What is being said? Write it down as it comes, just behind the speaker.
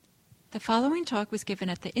The following talk was given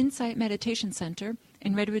at the Insight Meditation Center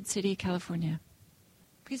in Redwood City, California.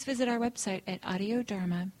 Please visit our website at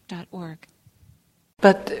audiodharma.org.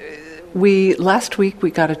 But last week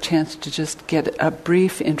we got a chance to just get a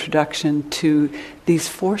brief introduction to these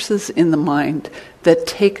forces in the mind that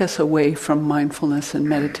take us away from mindfulness and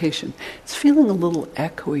meditation. It's feeling a little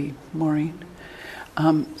echoey, Maureen.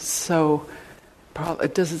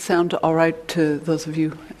 Does it sound all right to those of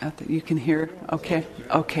you that you can hear? Okay,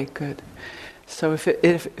 good. So if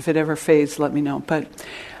it ever fades, let me know. But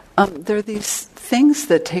there are these things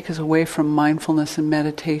that take us away from mindfulness and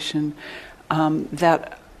meditation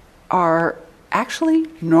that are actually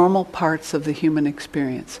normal parts of the human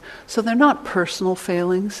experience. So they're not personal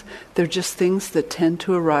failings. They're just things that tend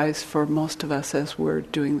to arise for most of us as we're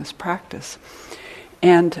doing this practice.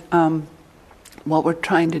 And what we're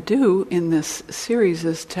trying to do in this series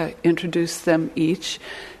is to introduce them each,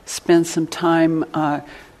 spend some time,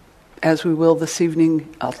 as we will this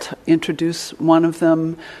evening. I'll introduce one of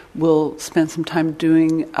them. We'll spend some time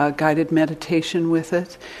doing a guided meditation with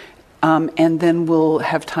it, and then we'll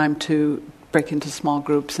have time to break into small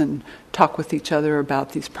groups and talk with each other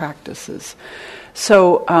about these practices.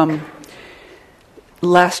 So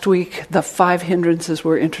last week, the 5 hindrances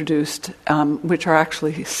were introduced, which are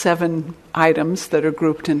actually 7 items that are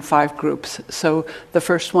grouped in 5 groups. So the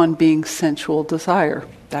first one being sensual desire.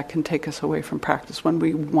 That can take us away from practice. When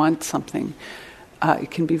we want something, it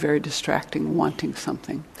can be very distracting, wanting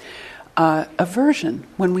something. Aversion,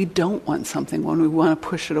 when we don't want something, when we want to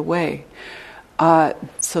push it away.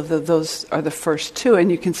 Those are the first 2, and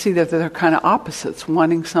you can see that they're kind of opposites,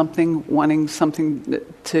 wanting something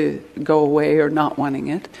to go away or not wanting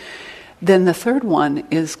it. Then the third one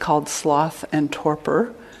is called sloth and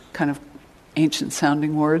torpor, kind of ancient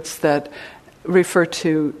sounding words that refer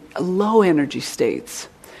to low energy states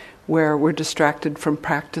where we're distracted from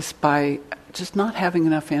practice by just not having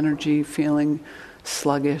enough energy, feeling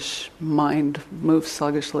sluggish, mind moves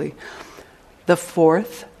sluggishly. The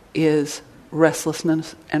fourth is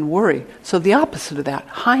restlessness and worry. So the opposite of that,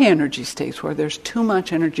 high energy states where there's too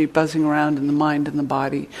much energy buzzing around in the mind and the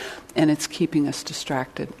body, and it's keeping us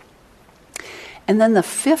distracted. And then the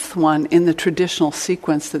 5th one in the traditional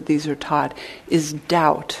sequence that these are taught is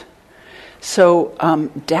doubt. So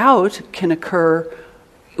doubt can occur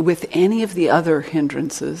with any of the other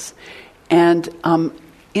hindrances, and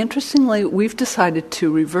interestingly, we've decided to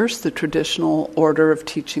reverse the traditional order of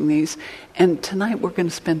teaching these, and tonight we're going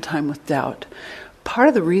to spend time with doubt. Part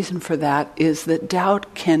of the reason for that is that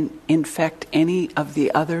doubt can infect any of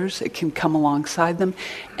the others. It can come alongside them,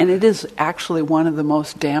 and it is actually one of the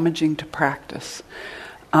most damaging to practice.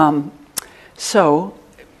 So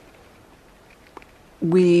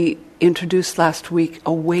we introduced last week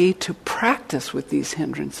a way to practice with these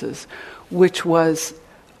hindrances, which was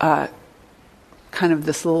kind of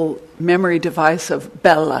this little memory device of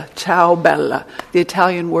bella, ciao bella, the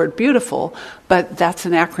Italian word beautiful, but that's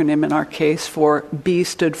an acronym in our case for B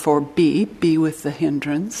stood for be with the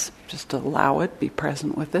hindrance, just allow it, be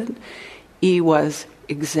present with it. E was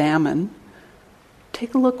examine,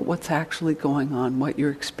 take a look at what's actually going on, what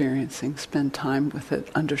you're experiencing, spend time with it,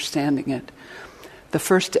 understanding it. The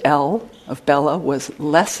first L of bella was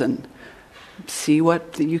lesson, see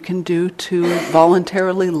what you can do to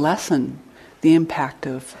voluntarily lessen the impact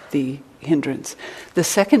of the hindrance. The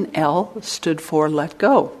second L stood for let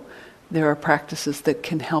go. There are practices that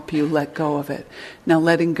can help you let go of it. Now,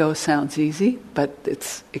 letting go sounds easy, but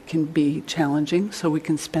it can be challenging, so we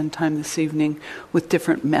can spend time this evening with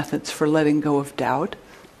different methods for letting go of doubt.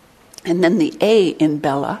 And then the A in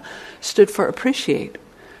Bella stood for appreciate.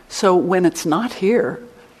 So when it's not here,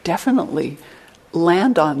 definitely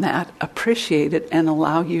land on that, appreciate it, and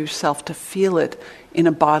allow yourself to feel it in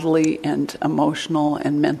a bodily and emotional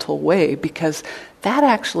and mental way, because that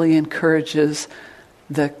actually encourages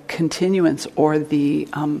the continuance or the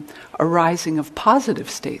arising of positive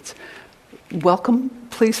states. Welcome.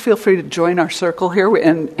 Please feel free to join our circle here,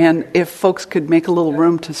 and if folks could make a little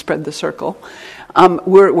room to spread the circle.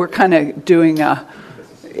 We're kind of doing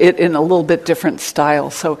it in a little bit different style.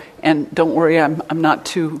 So, and don't worry, I'm not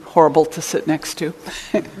too horrible to sit next to.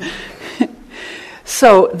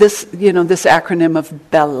 So this acronym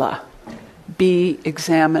of BELLA, be,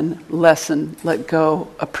 examine, lesson, let go,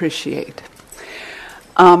 appreciate.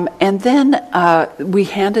 And then we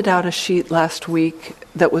handed out a sheet last week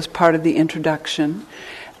that was part of the introduction.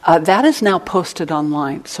 That is now posted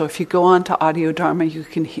online. So if you go on to Audio Dharma,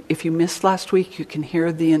 if you missed last week, you can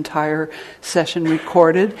hear the entire session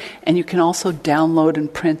recorded, and you can also download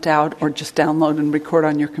and print out, or just download and record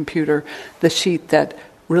on your computer, the sheet that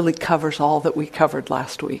really covers all that we covered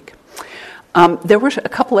last week. There were a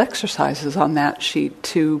couple exercises on that sheet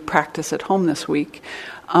to practice at home this week.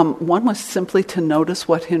 One was simply to notice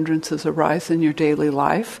what hindrances arise in your daily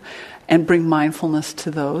life and bring mindfulness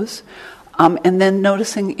to those. And then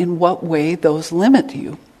noticing in what way those limit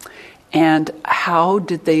you and how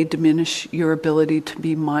did they diminish your ability to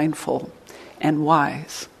be mindful and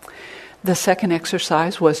wise. The second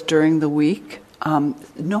exercise was during the week,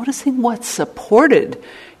 noticing what supported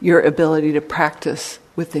your ability to practice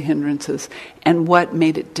with the hindrances and what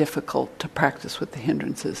made it difficult to practice with the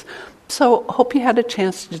hindrances. So hope you had a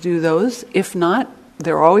chance to do those. If not,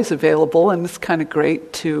 they're always available, and it's kind of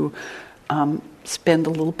great to spend a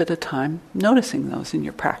little bit of time noticing those in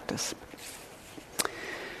your practice.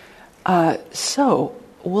 So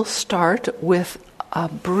we'll start with a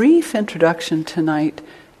brief introduction tonight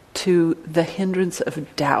to the hindrance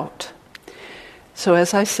of doubt. So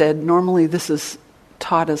as I said, normally this is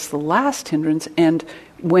taught as the last hindrance, and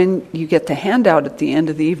when you get the handout at the end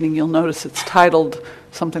of the evening, you'll notice it's titled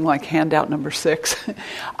something like handout number 6.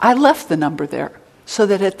 I left the number there so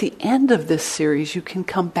that at the end of this series you can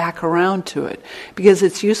come back around to it, because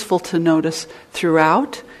it's useful to notice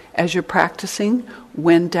throughout as you're practicing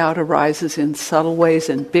when doubt arises in subtle ways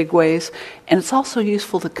and big ways, and it's also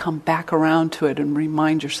useful to come back around to it and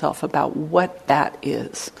remind yourself about what that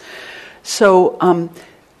is. So,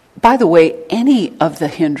 by the way, any of the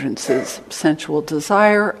hindrances, sensual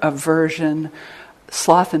desire, aversion,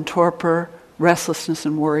 sloth and torpor, restlessness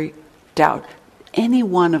and worry, doubt, any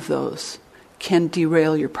one of those can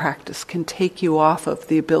derail your practice, can take you off of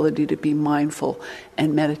the ability to be mindful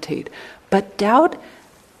and meditate. But doubt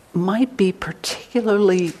might be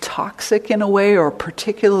particularly toxic in a way or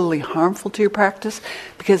particularly harmful to your practice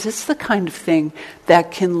because it's the kind of thing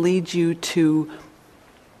that can lead you to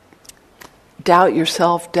doubt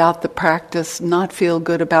yourself, doubt the practice, not feel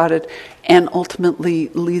good about it, and ultimately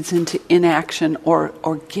leads into inaction or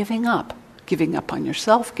giving up on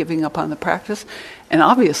yourself, giving up on the practice. And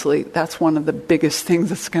obviously that's one of the biggest things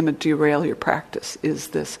that's going to derail your practice is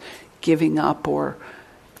this giving up or,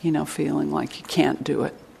 feeling like you can't do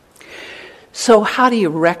it. So how do you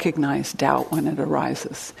recognize doubt when it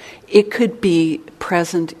arises? It could be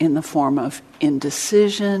present in the form of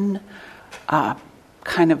indecision,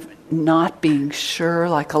 kind of not being sure,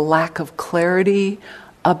 like a lack of clarity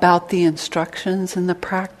about the instructions in the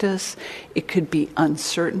practice. It could be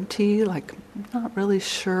uncertainty, like not really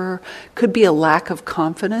sure. Could be a lack of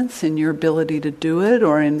confidence in your ability to do it,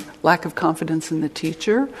 or in lack of confidence in the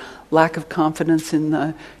teacher, lack of confidence in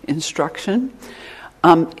the instruction.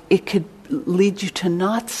 It could lead you to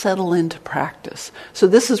not settle into practice. So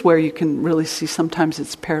this is where you can really see sometimes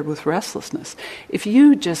it's paired with restlessness. If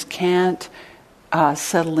you just can't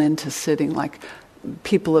settle into sitting, like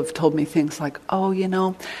people have told me things like,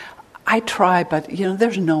 I try, but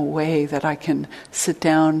there's no way that I can sit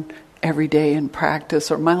down every day and practice,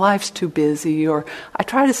 or my life's too busy, or I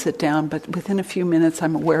try to sit down, but within a few minutes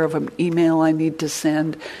I'm aware of an email I need to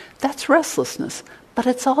send. That's restlessness. But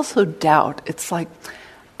it's also doubt. It's like,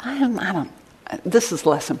 this is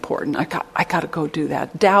less important. I got to go do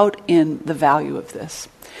that. Doubt in the value of this.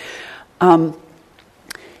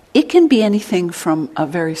 It can be anything from a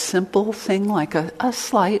very simple thing like a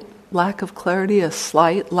slight lack of clarity, a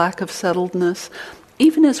slight lack of settledness.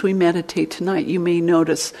 Even as we meditate tonight, you may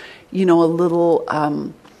notice, a little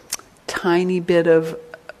tiny bit of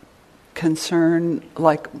concern,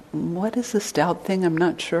 like, what is this doubt thing? I'm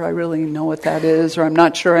not sure I really know what that is, or I'm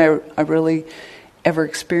not sure I really ever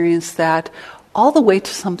experienced that, all the way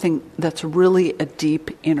to something that's really a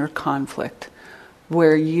deep inner conflict,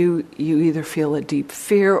 where you either feel a deep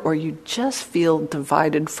fear or you just feel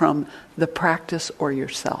divided from the practice or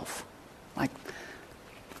yourself. Like,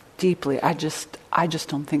 deeply, I just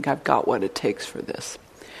don't think I've got what it takes for this.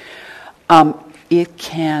 It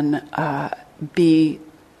can be,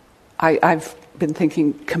 I've been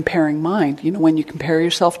thinking, comparing mind. When you compare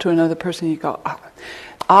yourself to another person, you go,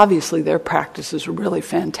 obviously their practice is really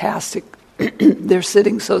fantastic. They're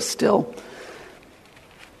sitting so still.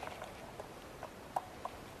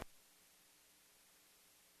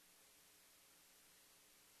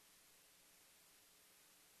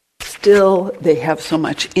 Still, they have so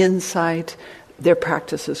much insight. Their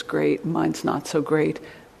practice is great. Mine's not so great.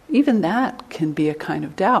 Even that can be a kind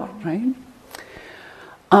of doubt, right?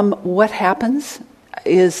 What happens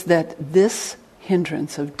is that this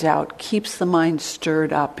hindrance of doubt keeps the mind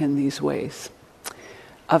stirred up in these ways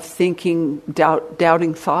of thinking,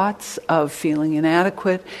 doubting thoughts, of feeling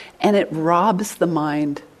inadequate, and it robs the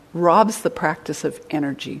mind, robs the practice of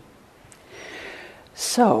energy.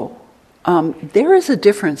 So, there is a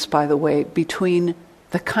difference, by the way, between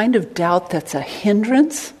the kind of doubt that's a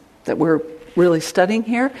hindrance, that we're really studying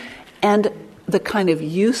here, and the kind of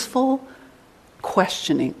useful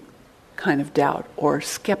questioning kind of doubt or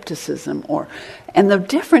skepticism, and the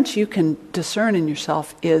difference you can discern in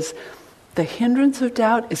yourself is the hindrance of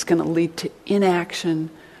doubt is going to lead to inaction,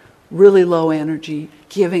 really low energy,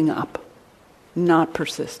 giving up, not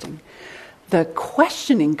persisting. The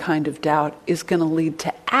questioning kind of doubt is going to lead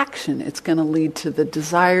to action. It's going to lead to the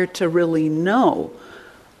desire to really know,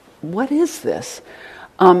 what is this?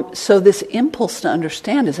 So this impulse to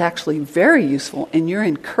understand is actually very useful, and you're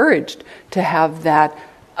encouraged to have that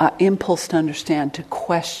impulse to understand, to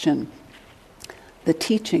question the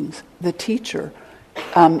teachings, the teacher,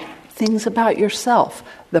 things about yourself,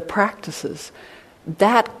 the practices.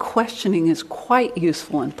 That questioning is quite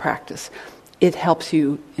useful in practice. It helps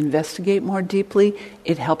you investigate more deeply.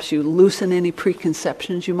 It helps you loosen any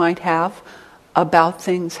preconceptions you might have about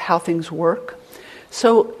things, how things work.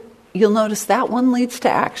 So you'll notice that one leads to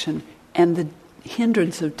action, and the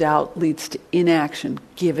hindrance of doubt leads to inaction,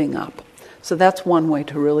 giving up. So that's one way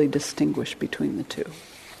to really distinguish between the two.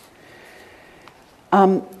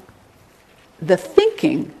 The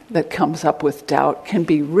thinking that comes up with doubt can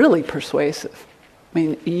be really persuasive. I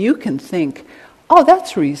mean, you can think, oh,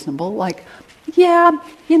 that's reasonable. Like, yeah,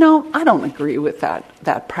 I don't agree with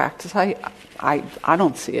that practice. I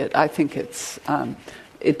don't see it. I think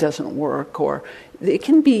it doesn't work. Or it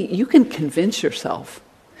can be, you can convince yourself.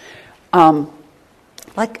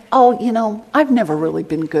 Like, oh, I've never really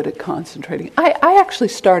been good at concentrating. I actually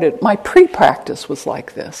started, my pre-practice was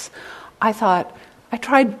like this. I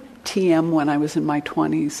tried TM when I was in my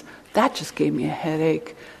 20s. That just gave me a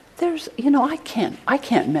headache. I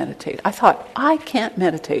can't meditate. I thought, I can't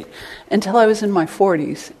meditate until I was in my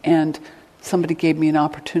 40s, and somebody gave me an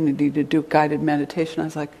opportunity to do guided meditation. I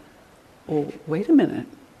was like, well, wait a minute,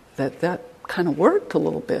 that kind of worked a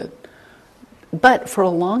little bit. But for a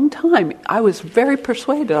long time, I was very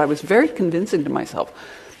persuaded. I was very convincing to myself.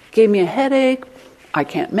 Gave me a headache. I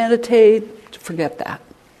can't meditate. Forget that.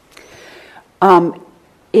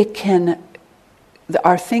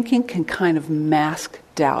 Our thinking can kind of mask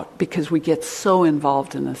doubt because we get so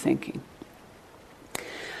involved in the thinking.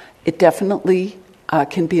 It definitely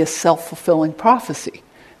can be a self-fulfilling prophecy.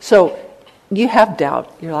 So you have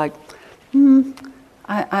doubt. You're like,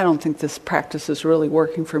 I don't think this practice is really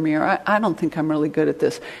working for me, or I don't think I'm really good at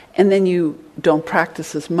this. And then you don't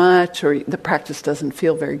practice as much, or the practice doesn't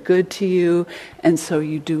feel very good to you, and so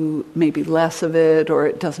you do maybe less of it, or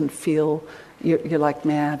it doesn't feel, you're like,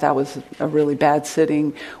 man, that was a really bad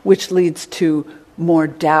sitting, which leads to more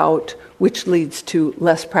doubt, which leads to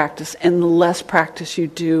less practice. And the less practice you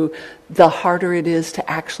do, the harder it is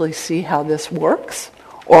to actually see how this works,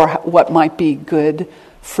 or what might be good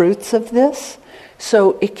fruits of this.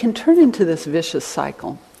 So it can turn into this vicious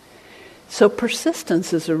cycle. So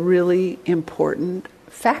persistence is a really important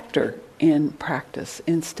factor in practice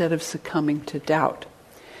instead of succumbing to doubt.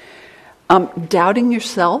 Doubting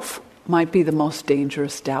yourself might be the most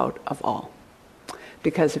dangerous doubt of all.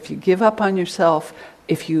 Because if you give up on yourself,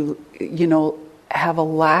 if you have a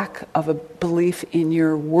lack of a belief in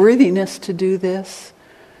your worthiness to do this,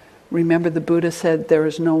 remember the Buddha said there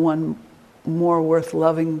is no one more worth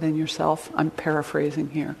loving than yourself. I'm paraphrasing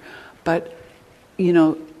here. But,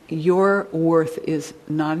 your worth is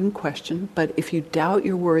not in question. But if you doubt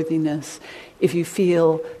your worthiness, if you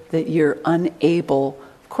feel that you're unable,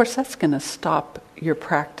 of course that's going to stop your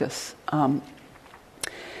practice.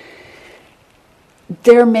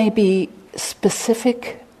 There may be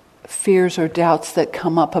specific fears or doubts that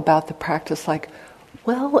come up about the practice, like,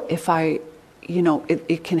 well, if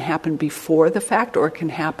it can happen before the fact, or it can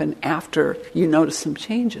happen after you notice some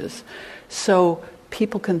changes. So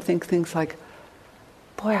people can think things like,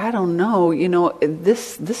 boy, I don't know,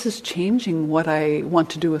 this is changing what I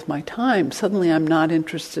want to do with my time. Suddenly I'm not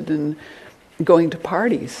interested in going to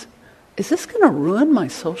parties. Is this going to ruin my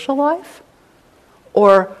social life?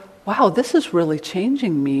 Or, wow, this is really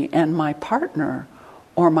changing me, and my partner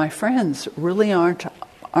or my friends really aren't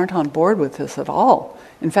on board with this at all.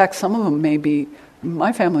 In fact, some of them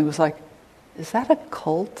my family was like, is that a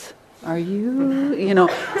cult? Are you,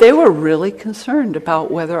 they were really concerned about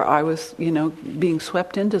whether I was, being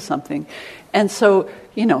swept into something. And so,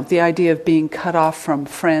 the idea of being cut off from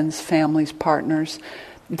friends, families, partners,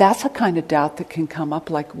 that's a kind of doubt that can come up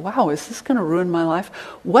like, wow, is this going to ruin my life?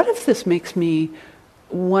 What if this makes me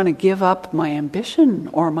want to give up my ambition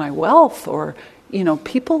or my wealth? Or,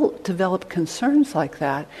 people develop concerns like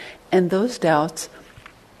that. And those doubts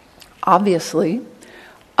obviously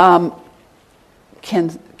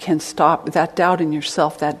can stop. That doubt in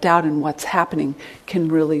yourself, that doubt in what's happening, can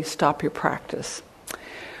really stop your practice.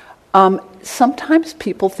 Sometimes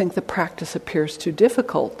people think the practice appears too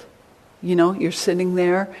difficult. You know, you're sitting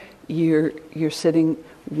there, you're sitting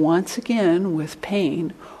once again with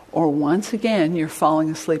pain, or once again you're falling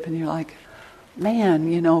asleep and you're like,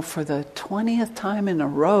 man, you know, for the 20th time in a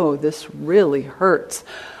row, this really hurts.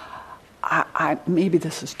 Maybe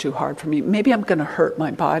this is too hard for me. Maybe I'm going to hurt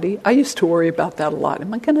my body. I used to worry about that a lot.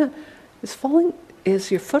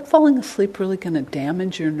 Is your foot falling asleep really going to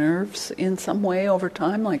damage your nerves in some way over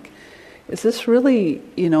time? Like, is this really,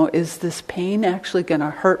 you know, is this pain actually going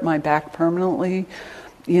to hurt my back permanently?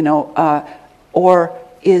 You know, or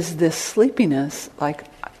is this sleepiness, like,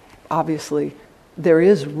 obviously, there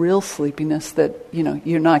is real sleepiness that, you know,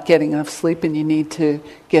 you're not getting enough sleep and you need to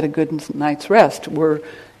get a good night's rest.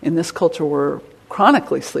 In this culture, we're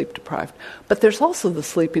chronically sleep deprived. But there's also the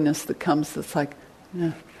sleepiness that comes that's like,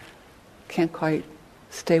 can't quite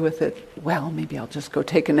stay with it. Well, maybe I'll just go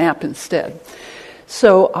take a nap instead.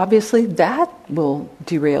 So obviously that will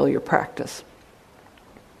derail your practice.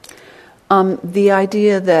 The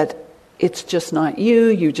idea that it's just not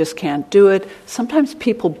you just can't do it. Sometimes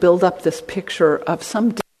people build up this picture of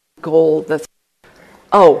some goal that's,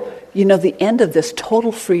 you know, the end of this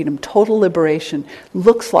total freedom, total liberation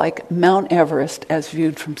looks like Mount Everest as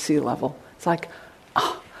viewed from sea level. It's like,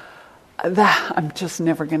 I'm just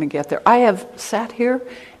never going to get there. I have sat here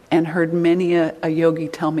and heard many a yogi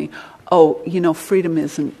tell me, you know, freedom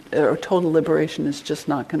isn't, or total liberation is just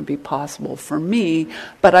not going to be possible for me,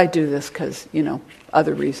 but I do this because, you know,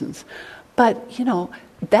 other reasons. But, you know,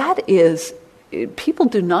 people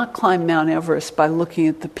do not climb Mount Everest by looking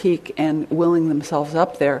at the peak and willing themselves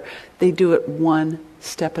up there. They do it one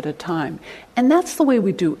step at a time. And that's the way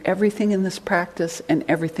we do everything in this practice and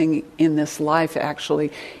everything in this life,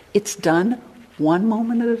 actually. It's done one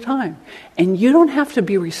moment at a time. And you don't have to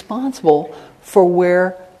be responsible for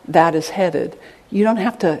where that is headed. You don't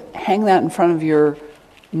have to hang that in front of your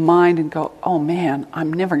mind and go, oh man,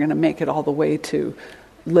 I'm never going to make it all the way to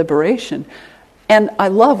liberation. And I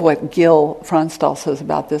love what Gil Fronsdal says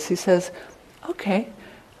about this. He says, okay,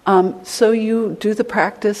 so you do the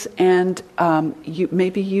practice and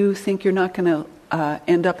maybe you think you're not going to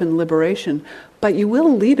end up in liberation, but you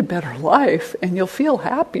will lead a better life and you'll feel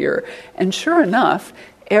happier. And sure enough,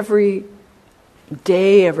 every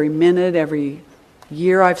day, every minute, every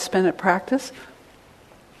year I've spent at practice,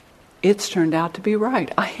 it's turned out to be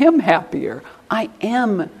right. I am happier. I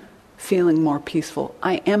am feeling more peaceful.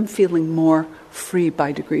 I am feeling more free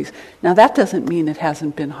by degrees. Now that doesn't mean it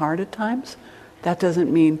hasn't been hard at times. That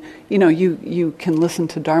doesn't mean, you know, you can listen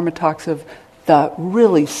to Dharma talks of the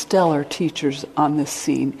really stellar teachers on this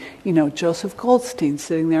scene. You know, Joseph Goldstein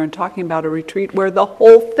sitting there and talking about a retreat where the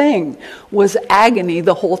whole thing was agony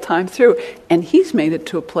the whole time through. And he's made it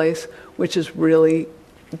to a place which is really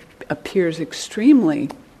appears extremely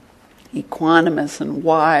equanimous and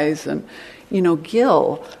wise. And, you know,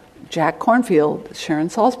 Gil, Jack Kornfield, Sharon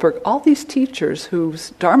Salzberg, all these teachers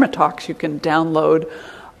whose Dharma talks you can download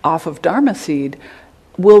off of Dharma Seed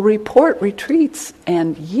will report retreats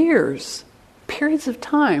and periods of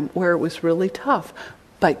time where it was really tough,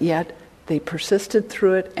 but yet they persisted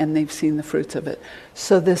through it and they've seen the fruits of it.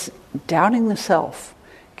 So this doubting the self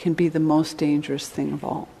can be the most dangerous thing of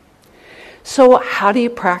all. So how do you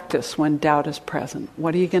practice when doubt is present?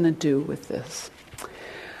 What are you going to do with this?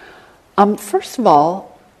 First of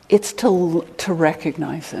all, it's to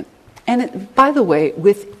recognize it. And by the way,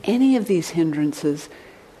 with any of these hindrances,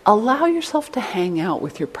 allow yourself to hang out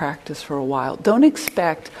with your practice for a while. Don't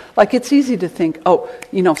expect, like it's easy to think,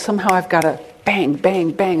 somehow I've got to bang,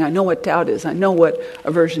 bang, bang. I know what doubt is. I know what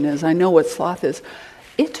aversion is. I know what sloth is.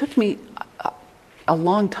 It took me a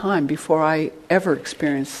long time before I ever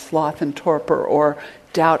experienced sloth and torpor or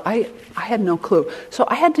doubt. I had no clue. So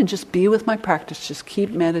I had to just be with my practice, just keep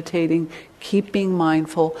meditating, keep being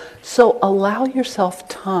mindful. So allow yourself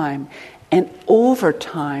time, and over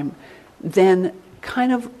time, then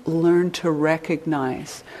kind of learn to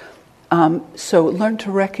recognize. So learn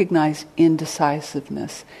to recognize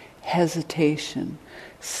indecisiveness, hesitation,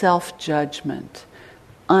 self-judgment,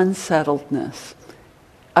 unsettledness,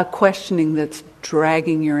 a questioning that's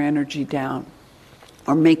dragging your energy down,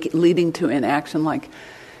 or leading to inaction like,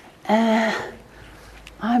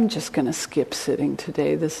 I'm just going to skip sitting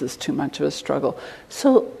today. This is too much of a struggle.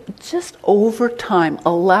 So just over time,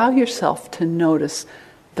 allow yourself to notice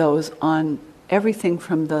those on everything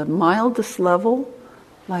from the mildest level,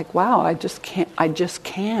 like, wow, I just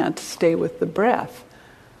can't stay with the breath.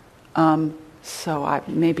 So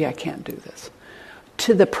maybe I can't do this.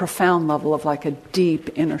 To the profound level of like a deep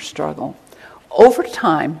inner struggle. Over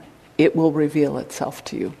time, it will reveal itself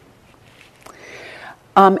to you.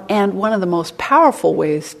 And one of the most powerful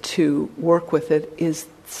ways to work with it is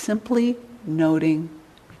simply noting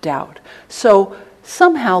doubt. So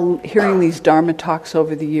somehow, hearing these Dharma talks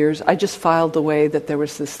over the years, I just filed away that there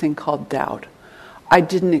was this thing called doubt. I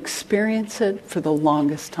didn't experience it for the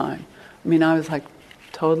longest time. I mean, I was like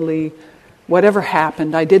totally, whatever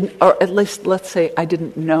happened, I didn't, or at least let's say I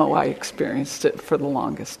didn't know I experienced it for the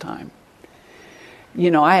longest time. You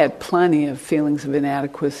know, I had plenty of feelings of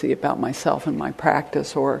inadequacy about myself and my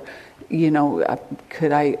practice, or, you know,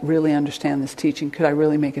 could I really understand this teaching? Could I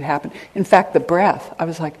really make it happen? In fact, the breath, I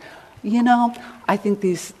was like, you know, I think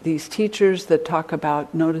these teachers that talk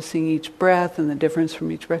about noticing each breath and the difference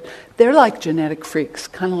from each breath, they're like genetic freaks,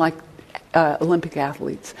 kind of like Olympic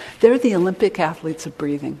athletes. They're the Olympic athletes of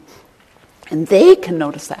breathing. And they can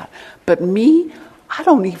notice that. But me, I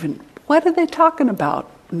don't even, what are they talking about?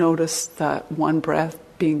 Notice that one breath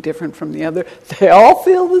being different from the other. They all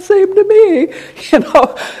feel the same to me, you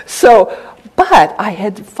know. So, but I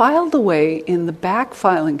had filed away in the back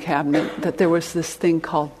filing cabinet that there was this thing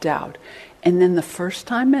called doubt. And then the first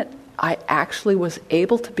time I actually was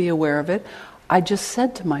able to be aware of it, I just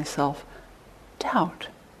said to myself, doubt.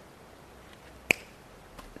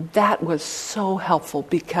 That was so helpful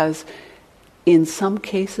because in some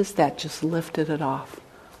cases that just lifted it off.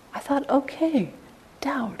 I thought, okay,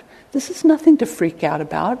 doubt. This is nothing to freak out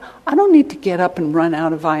about. I don't need to get up and run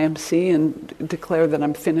out of IMC and declare that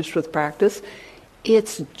I'm finished with practice.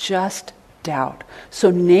 It's just doubt. So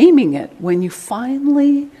naming it, when you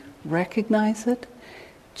finally recognize it,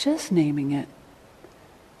 just naming it.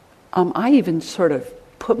 I even sort of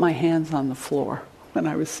put my hands on the floor when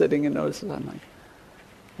I was sitting and noticed it. I'm like,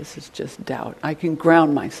 this is just doubt. I can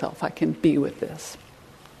ground myself. I can be with this.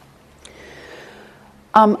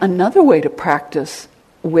 Another way to practice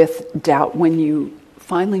with doubt, when you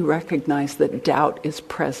finally recognize that doubt is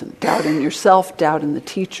present, doubt in yourself, doubt in the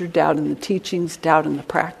teacher, doubt in the teachings, doubt in the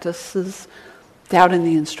practices, doubt in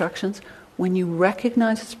the instructions, when you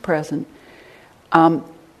recognize it's present,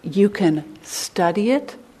 you can study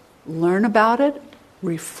it, learn about it,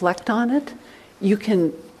 reflect on it. You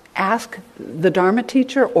can ask the Dharma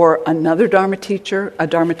teacher or another Dharma teacher, a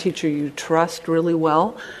Dharma teacher you trust really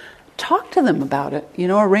well. Talk to them about it. You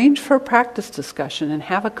know, arrange for a practice discussion and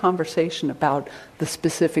have a conversation about the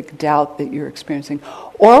specific doubt that you're experiencing.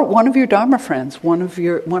 Or one of your Dharma friends, one of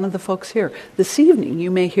the folks here. This evening you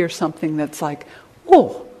may hear something that's like,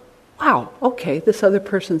 oh, wow, okay, this other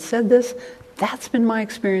person said this. That's been my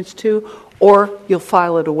experience too. Or you'll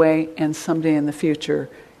file it away and someday in the future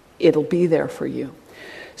it'll be there for you.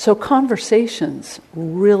 So conversations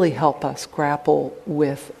really help us grapple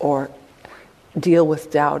with or deal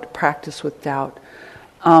with doubt, practice with doubt.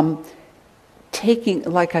 Taking,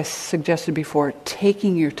 like I suggested before,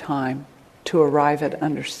 taking your time to arrive at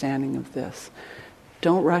understanding of this.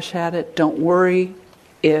 Don't rush at it. Don't worry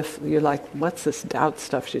if you're like, what's this doubt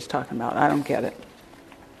stuff she's talking about? I don't get it.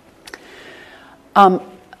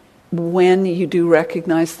 When you do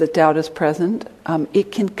recognize that doubt is present,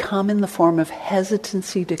 it can come in the form of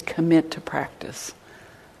hesitancy to commit to practice.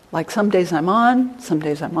 Like some days I'm on, some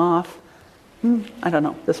days I'm off. I don't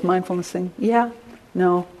know, this mindfulness thing, yeah,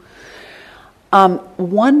 no.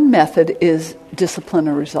 One method is discipline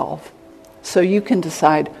or resolve. So you can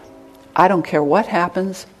decide, I don't care what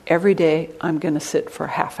happens, every day I'm going to sit for a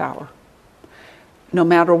half hour. No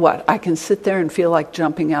matter what. I can sit there and feel like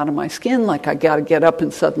jumping out of my skin, like I got to get up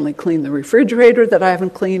and suddenly clean the refrigerator that I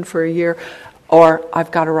haven't cleaned for a year, or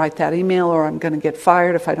I've got to write that email, or I'm going to get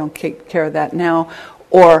fired if I don't take care of that now,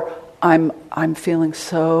 or I'm feeling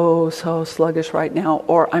so sluggish right now,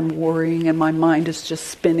 or I'm worrying and my mind is just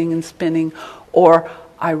spinning and spinning, or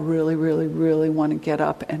I really want to get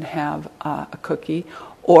up and have a cookie,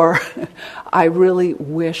 or I really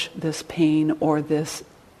wish this pain or this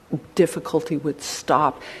difficulty would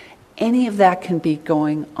stop. Any of that can be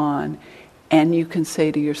going on, and you can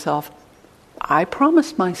say to yourself, I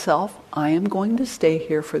promised myself I am going to stay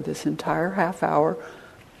here for this entire half hour,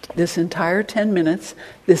 this entire 10 minutes,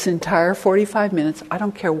 this entire 45 minutes. I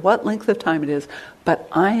don't care what length of time it is, but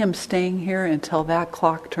I am staying here until that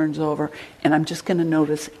clock turns over, and I'm just going to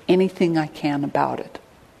notice anything I can about it.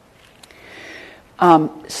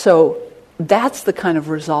 So that's the kind of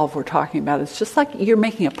resolve we're talking about. It's just like you're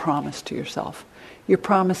making a promise to yourself. Your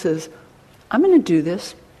promise is, I'm going to do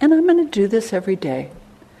this, and I'm going to do this every day.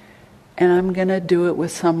 And I'm going to do it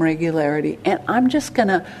with some regularity. And I'm just going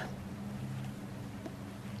to,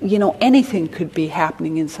 anything could be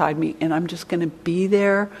happening inside me, and I'm just going to be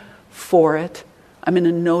there for it. I'm going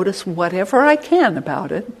to notice whatever I can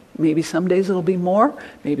about it. Maybe some days it'll be more,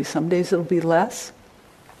 maybe some days it'll be less.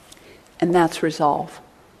 And that's resolve.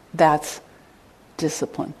 That's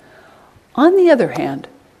discipline. On the other hand,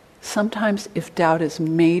 sometimes if doubt is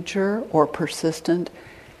major or persistent,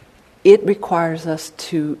 it requires us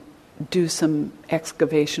to do some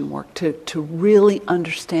excavation work to really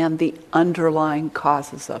understand the underlying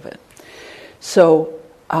causes of it. So,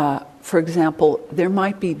 for example, there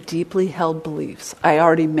might be deeply held beliefs. I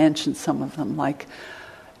already mentioned some of them, like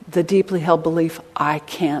the deeply held belief, I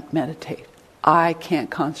can't meditate. I can't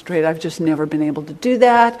concentrate. I've just never been able to do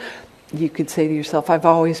that. You could say to yourself, I've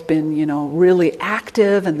always been, really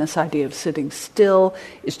active, and this idea of sitting still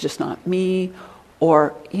is just not me.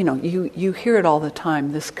 Or, you hear it all the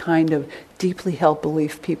time, this kind of deeply held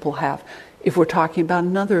belief people have. If we're talking about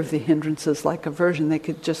another of the hindrances like aversion, they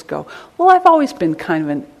could just go, well, I've always been kind of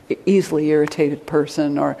an easily irritated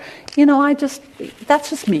person, or, that's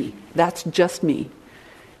just me. That's just me.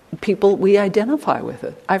 People, we identify with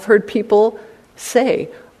it. I've heard people say,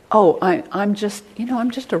 oh, I'm just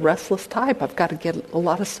a restless type. I've got to get a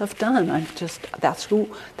lot of stuff done. That's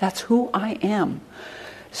who I am.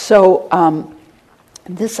 So,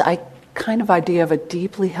 this kind of idea of a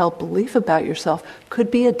deeply held belief about yourself could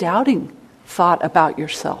be a doubting thought about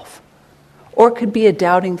yourself, or it could be a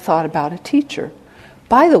doubting thought about a teacher.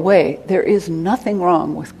 By the way, there is nothing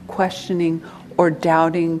wrong with questioning or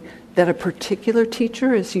doubting that a particular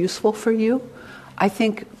teacher is useful for you. I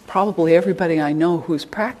think probably everybody I know who's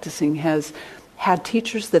practicing has had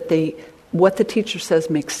teachers that what the teacher says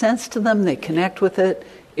makes sense to them, they connect with it,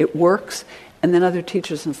 it works, and then other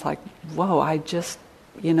teachers, it's like, whoa,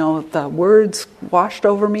 the words washed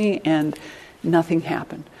over me and nothing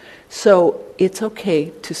happened. So it's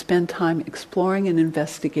okay to spend time exploring and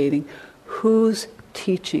investigating whose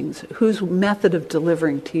teachings, whose method of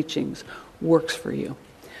delivering teachings works for you.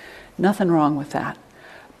 Nothing wrong with that.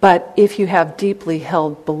 But if you have deeply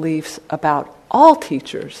held beliefs about all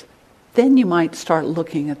teachers, then you might start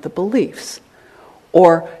looking at the beliefs.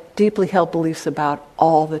 Or deeply held beliefs about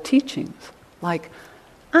all the teachings. Like,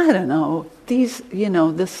 I don't know,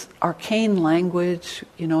 this arcane language,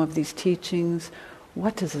 of these teachings,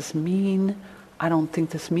 what does this mean? I don't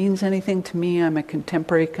think this means anything to me. I'm a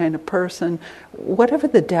contemporary kind of person. Whatever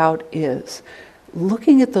the doubt is,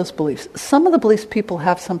 looking at those beliefs. Some of the beliefs people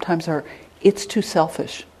have sometimes are, it's too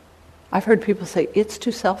selfish. I've heard people say, it's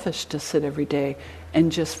too selfish to sit every day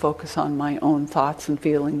and just focus on my own thoughts and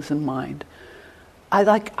feelings and mind.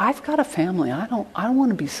 I've got a family. I don't want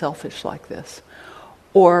to be selfish like this.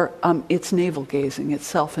 Or it's navel-gazing, it's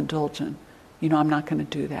self-indulgent. I'm not going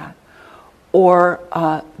to do that. Or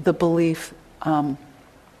the belief, I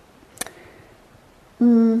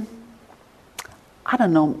don't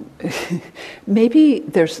know, maybe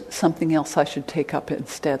there's something else I should take up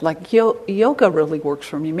instead. Like yoga really works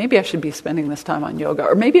for me. Maybe I should be spending this time on yoga.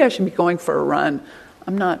 Or maybe I should be going for a run.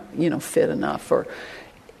 I'm not, fit enough. Or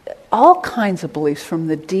all kinds of beliefs, from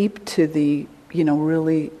the deep to the,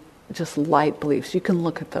 really just light beliefs. You can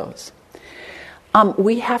look at those.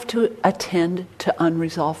 We have to attend to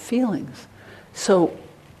unresolved feelings. So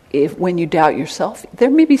when you doubt yourself, there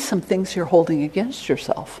may be some things you're holding against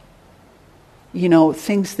yourself.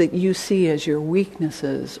 Things that you see as your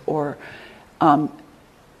weaknesses, or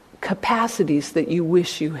capacities that you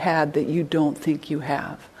wish you had that you don't think you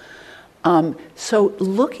have. So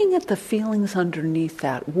looking at the feelings underneath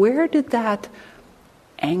that, where did that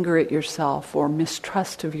anger at yourself, or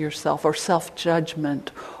mistrust of yourself, or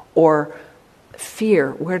self-judgment, or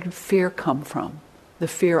fear, where did fear come from? The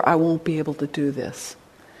fear, I won't be able to do this.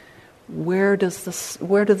 Where do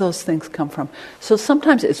those things come from? So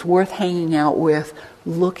sometimes it's worth hanging out with,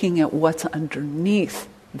 looking at what's underneath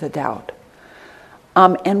the doubt.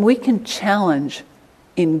 And we can challenge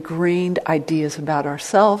ingrained ideas about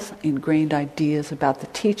ourselves, ingrained ideas about the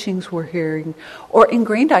teachings we're hearing, or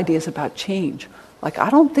ingrained ideas about change. Like,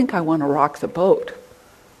 I don't think I want to rock the boat.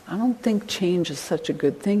 I don't think change is such a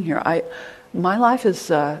good thing here. My life is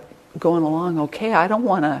going along okay. I don't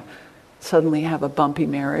want to suddenly have a bumpy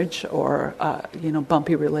marriage, or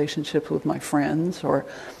bumpy relationships with my friends, or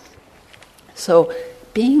so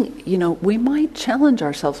we might challenge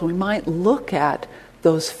ourselves. We might look at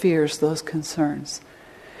those fears, those concerns.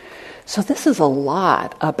 So this is a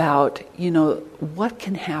lot about what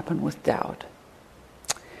can happen with doubt.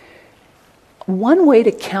 One way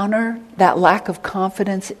to counter that lack of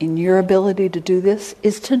confidence in your ability to do this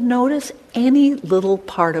is to notice any little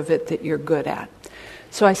part of it that you're good at.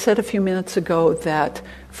 So I said a few minutes ago that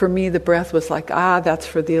for me the breath was like, that's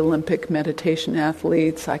for the Olympic meditation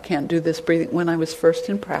athletes. I can't do this breathing. When I was first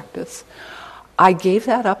in practice, I gave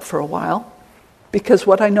that up for a while, because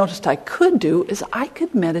what I noticed I could do is I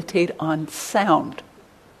could meditate on sound.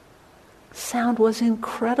 Sound was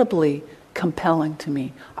incredibly compelling to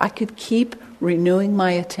me. I could keep renewing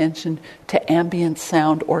my attention to ambient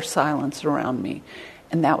sound or silence around me.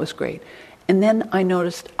 And that was great. And then I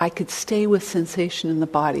noticed I could stay with sensation in the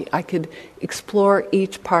body. I could explore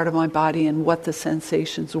each part of my body and what the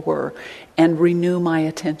sensations were and renew my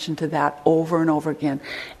attention to that over and over again.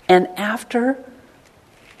 And after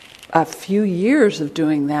a few years of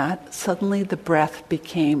doing that, suddenly the breath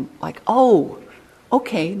became like, oh,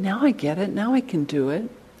 okay, now I get it, now I can do it.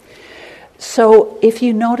 So if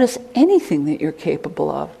you notice anything that you're capable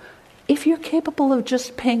of, if you're capable of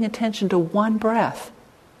just paying attention to one breath,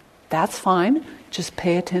 that's fine. Just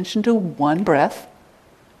pay attention to one breath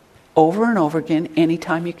over and over again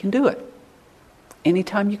anytime you can do it.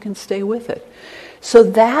 Anytime you can stay with it. So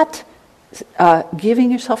that giving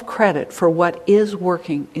yourself credit for what is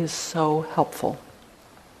working is so helpful.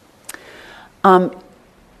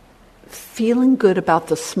 Feeling good about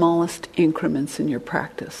the smallest increments in your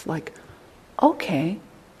practice. Like, okay,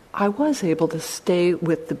 I was able to stay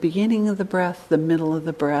with the beginning of the breath, the middle of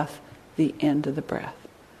the breath, the end of the breath.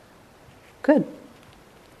 Good.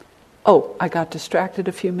 Oh, I got distracted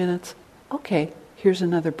a few minutes. Okay, here's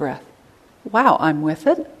another breath. Wow, I'm with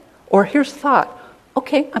it. Or here's thought.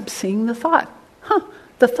 Okay, I'm seeing the thought.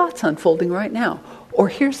 The thought's unfolding right now. Or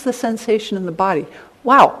here's the sensation in the body.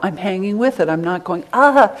 Wow, I'm hanging with it. I'm not going,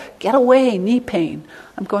 get away, knee pain.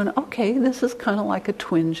 I'm going, okay, this is kind of like a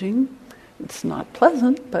twinging. It's not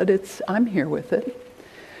pleasant, but I'm here with it.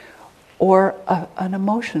 Or an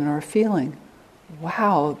emotion or a feeling.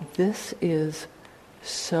 Wow, this is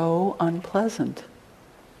so unpleasant.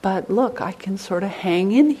 But look, I can sort of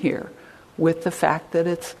hang in here with the fact that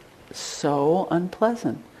it's so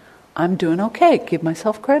unpleasant. I'm doing okay. Give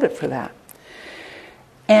myself credit for that.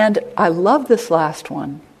 And I love this last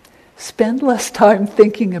one. Spend less time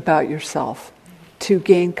thinking about yourself to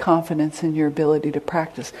gain confidence in your ability to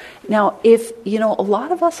practice. Now, a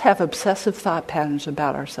lot of us have obsessive thought patterns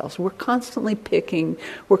about ourselves. We're constantly picking,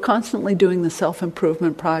 we're constantly doing the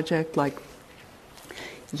self-improvement project, like,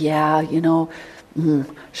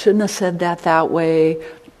 shouldn't have said that way.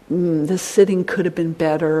 This sitting could have been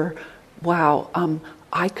better. Wow,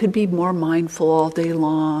 I could be more mindful all day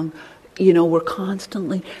long. We're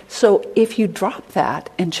constantly... So if you drop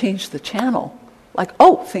that and change the channel, like,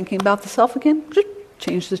 thinking about the self again,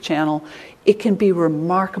 change the channel. It can be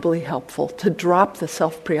remarkably helpful to drop the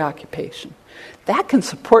self-preoccupation. That can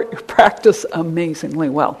support your practice amazingly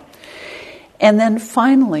well. And then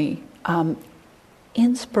finally,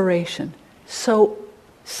 inspiration. So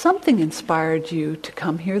something inspired you to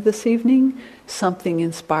come here this evening. Something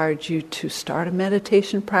inspired you to start a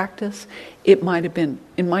meditation practice. It might have been,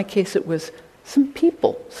 in my case, it was some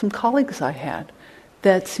people, some colleagues I had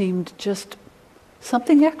that seemed just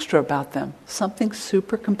something extra about them, something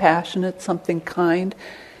super compassionate, something kind.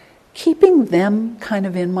 Keeping them kind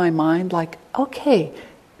of in my mind, like, okay,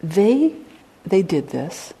 they did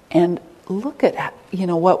this, and look at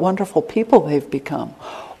what wonderful people they've become.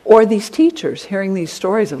 Or these teachers, hearing these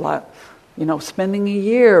stories about, spending a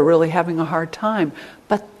year really having a hard time,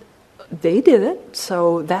 but they did it,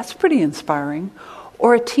 so that's pretty inspiring.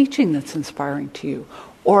 Or a teaching that's inspiring to you,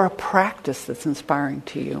 or a practice that's inspiring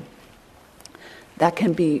to you. That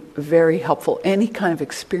can be very helpful. Any kind of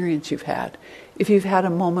experience you've had. If you've had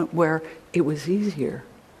a moment where it was easier,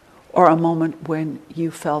 or a moment when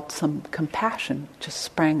you felt some compassion just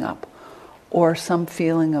sprang up, or some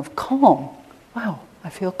feeling of calm. Wow,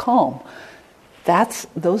 I feel calm.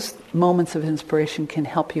 Those moments of inspiration can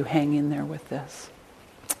help you hang in there with this.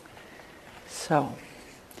 So,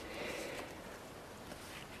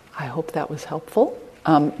 I hope that was helpful.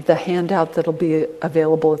 The handout that'll be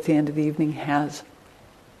available at the end of the evening has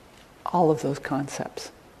all of those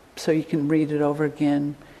concepts. So you can read it over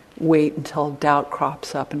again, wait until doubt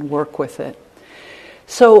crops up and work with it.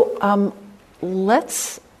 So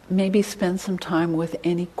let's maybe spend some time with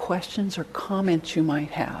any questions or comments you might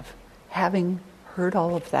have, having heard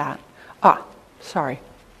all of that.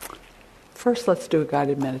 First, let's do a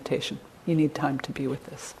guided meditation. You need time to be with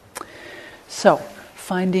this. So,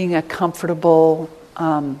 finding a comfortable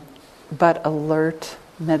but alert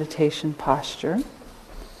meditation posture.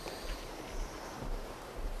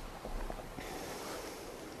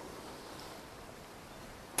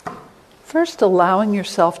 First, allowing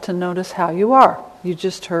yourself to notice how you are. You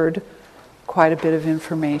just heard quite a bit of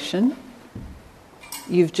information.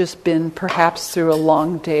 You've just been perhaps through a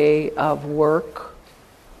long day of work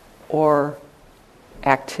or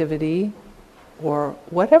activity or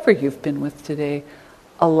whatever you've been with today.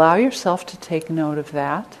 Allow yourself to take note of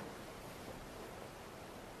that.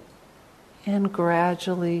 And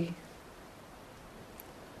gradually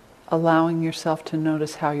allowing yourself to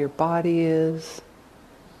notice how your body is.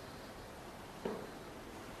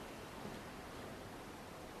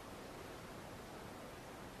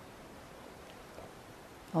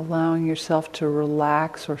 allowing yourself to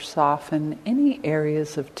relax or soften any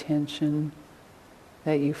areas of tension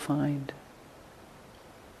that you find.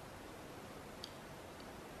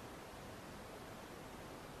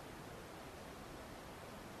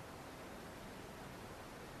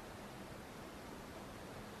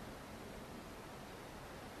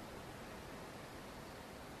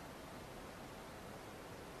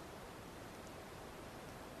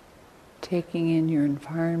 Taking in your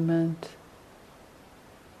environment,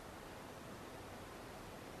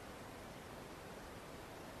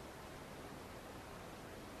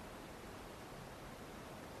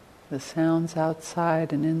 the sounds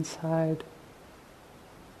outside and inside.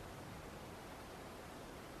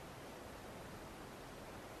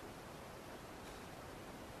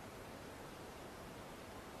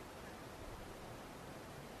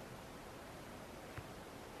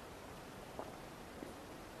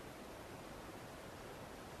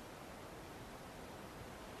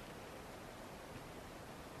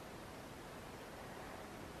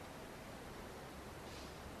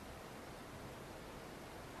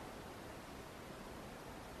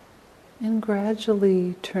 And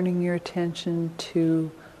gradually turning your attention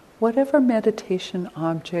to whatever meditation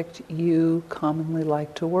object you commonly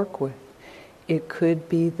like to work with. It could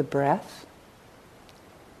be the breath.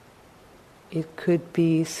 It could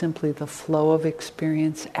be simply the flow of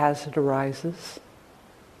experience as it arises.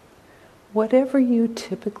 Whatever you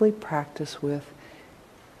typically practice with,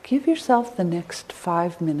 give yourself the next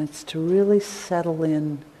 5 minutes to really settle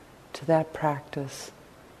in to that practice,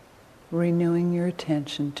 renewing your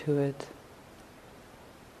attention to it,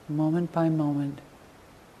 moment by moment.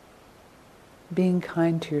 Being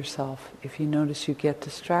kind to yourself. If you notice you get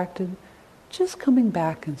distracted, just coming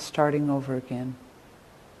back and starting over again.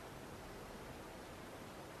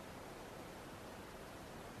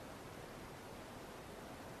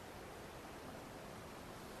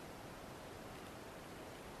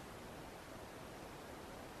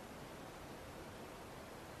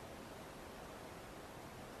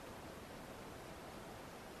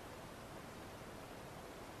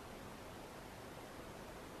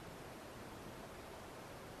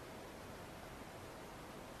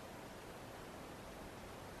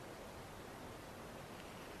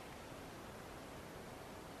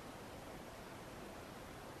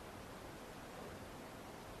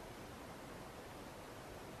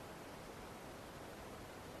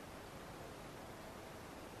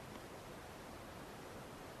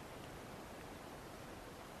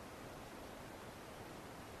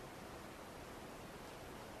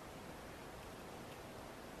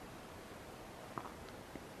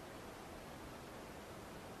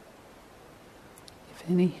 If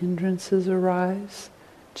any hindrances arise,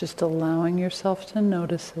 just allowing yourself to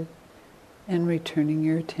notice it and returning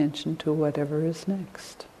your attention to whatever is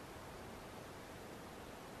next.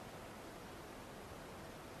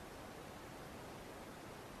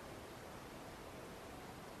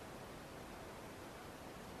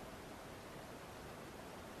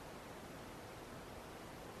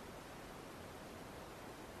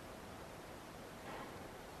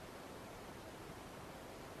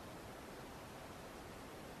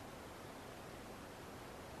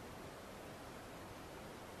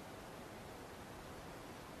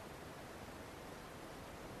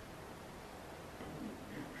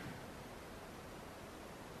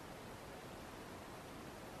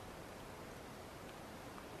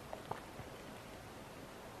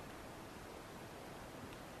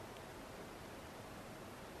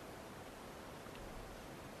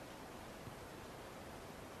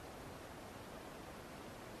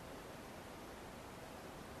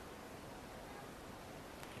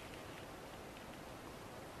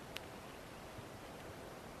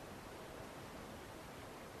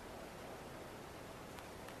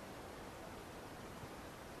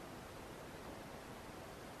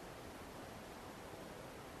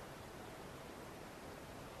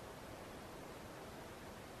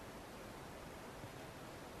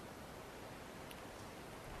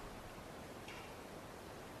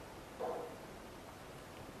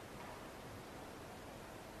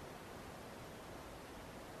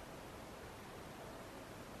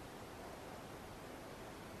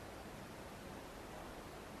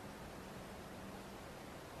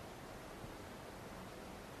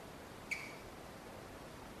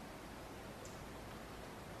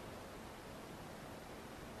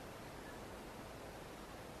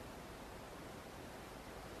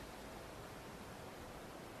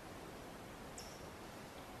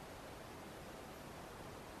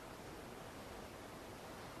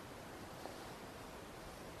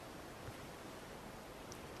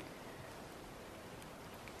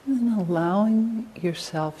 then allowing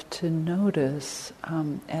yourself to notice,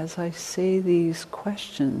 as I say these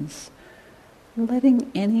questions,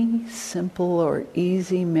 letting any simple or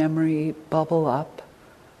easy memory bubble up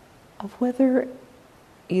of whether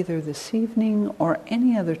either this evening or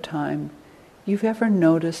any other time you've ever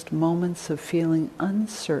noticed moments of feeling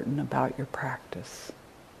uncertain about your practice.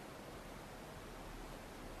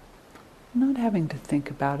 Not having to think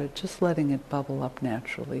about it, just letting it bubble up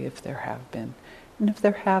naturally if there have been. And if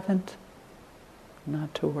there haven't,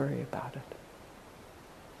 not to worry about it.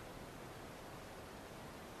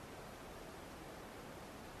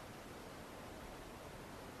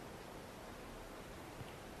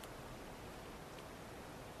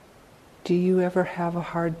 Do you ever have a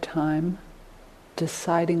hard time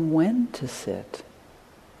deciding when to sit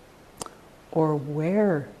or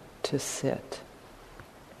where to sit?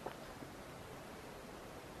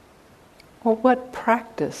 Or what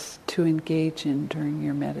practice to engage in during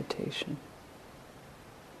your meditation?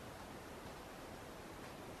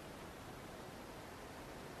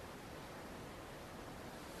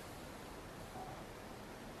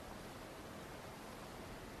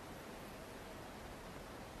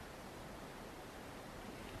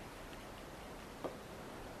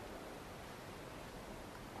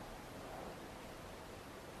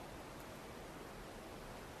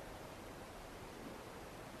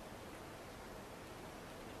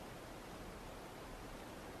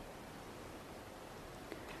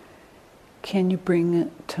 Can you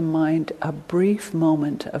bring to mind a brief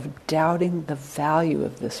moment of doubting the value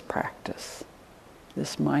of this practice,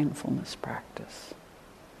 this mindfulness practice?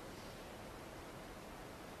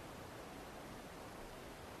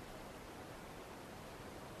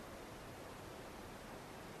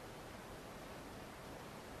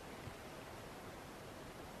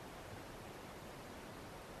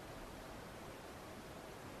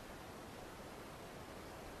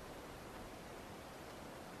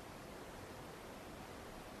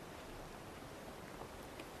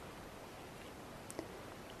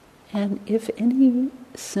 And if any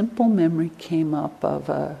simple memory came up of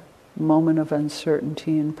a moment of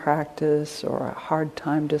uncertainty in practice, or a hard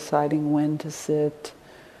time deciding when to sit,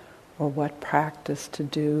 or what practice to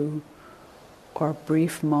do, or a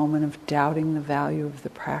brief moment of doubting the value of the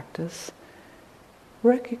practice,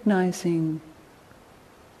 recognizing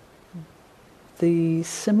the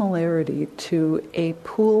similarity to a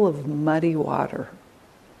pool of muddy water.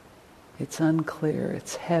 It's unclear,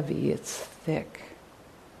 it's heavy, it's thick.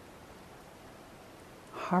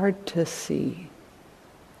 Hard to see.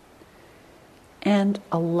 And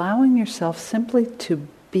allowing yourself simply to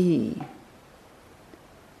be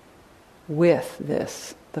with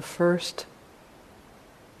this, the first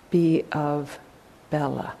be of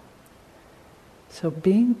Bella. So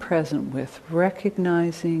being present with,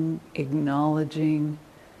 recognizing, acknowledging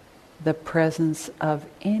the presence of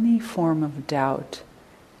any form of doubt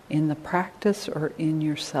in the practice or in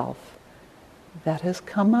yourself that has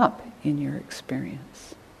come up in your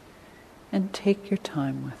experience. And take your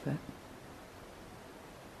time with it.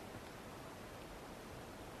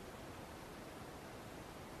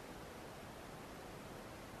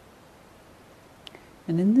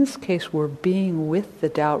 And in this case, we're being with the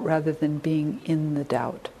doubt rather than being in the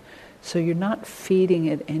doubt. So you're not feeding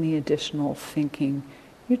it any additional thinking.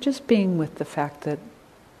 You're just being with the fact that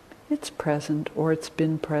it's present, or it's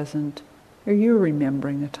been present, or you're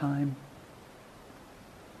remembering a time.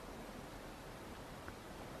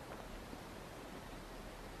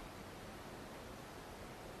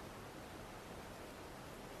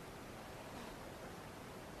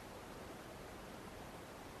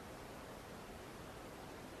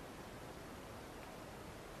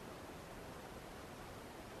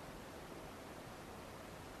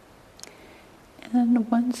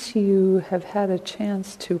 And once you have had a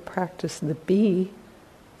chance to practice the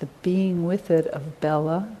being with it of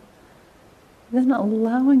Bella, then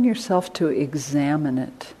allowing yourself to examine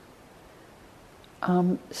it.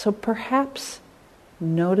 So perhaps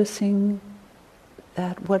noticing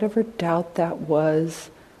that whatever doubt that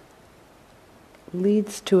was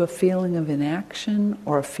leads to a feeling of inaction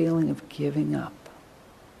or a feeling of giving up.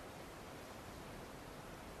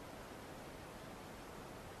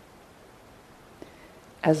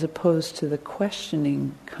 As opposed to the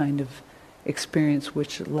questioning kind of experience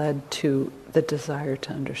which led to the desire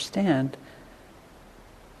to understand,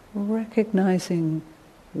 recognizing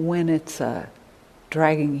when it's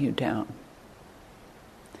dragging you down.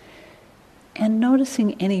 And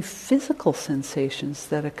noticing any physical sensations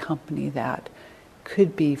that accompany that.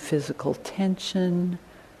 Could be physical tension,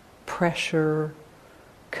 pressure,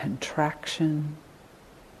 contraction,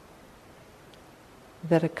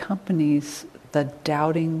 that accompanies the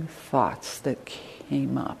doubting thoughts that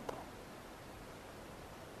came up.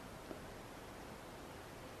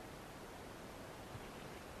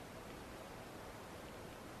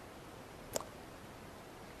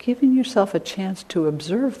 Giving yourself a chance to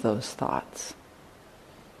observe those thoughts.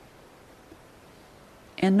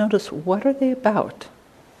 And notice, what are they about?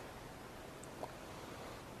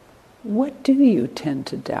 What do you tend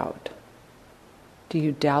to doubt? Do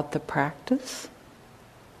you doubt the practice?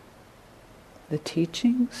 The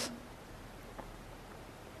teachings?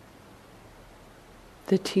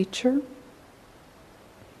 The teacher?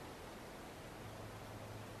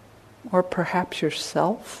 Or perhaps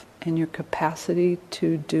yourself and your capacity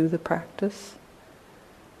to do the practice?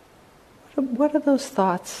 What are those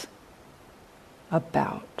thoughts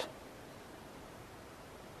about?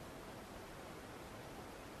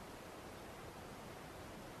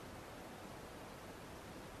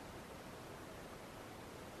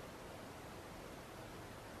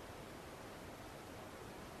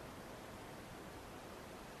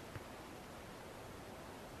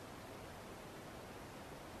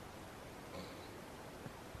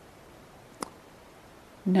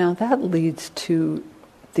 Now that leads to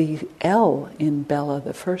the L in Bella,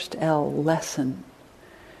 the first L, lesson.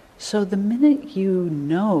 So the minute you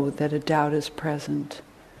know that a doubt is present,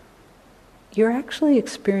 you're actually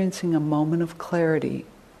experiencing a moment of clarity.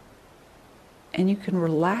 And you can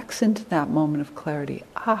relax into that moment of clarity.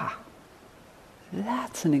 Ah,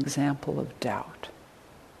 that's an example of doubt.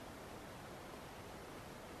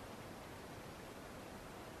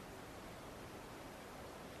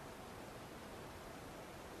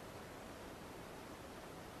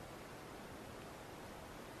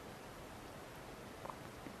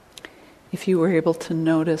 If you were able to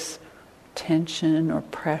notice tension or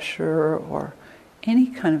pressure or any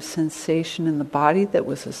kind of sensation in the body that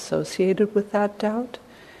was associated with that doubt,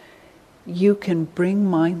 you can bring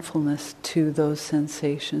mindfulness to those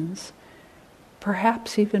sensations,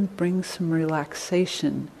 perhaps even bring some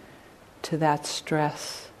relaxation to that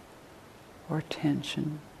stress or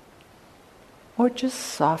tension, or just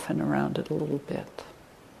soften around it a little bit.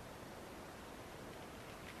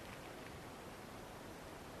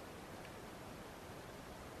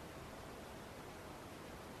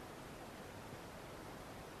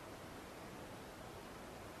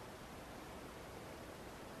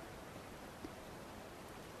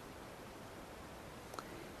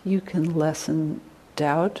 You can lessen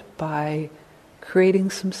doubt by creating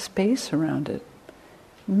some space around it.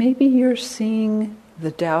 Maybe you're seeing the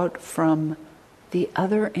doubt from the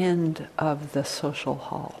other end of the social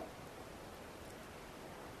hall.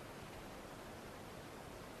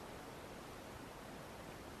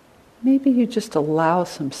 Maybe you just allow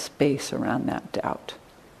some space around that doubt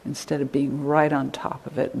instead of being right on top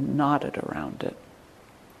of it and knotted around it.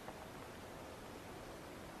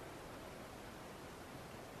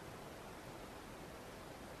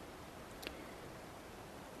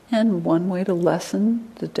 And one way to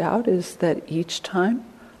lessen the doubt is that each time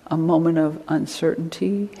a moment of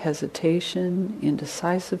uncertainty, hesitation,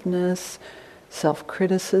 indecisiveness,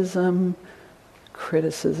 self-criticism,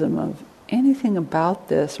 criticism of anything about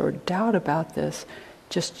this or doubt about this,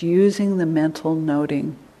 just using the mental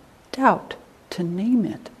noting, doubt, to name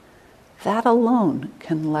it, that alone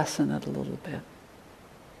can lessen it a little bit.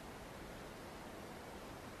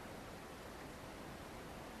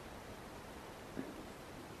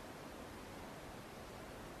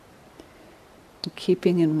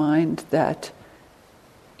 Keeping in mind that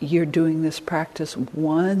you're doing this practice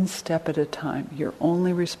one step at a time. You're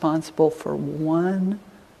only responsible for one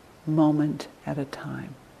moment at a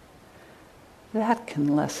time. That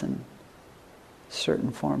can lessen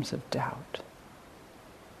certain forms of doubt.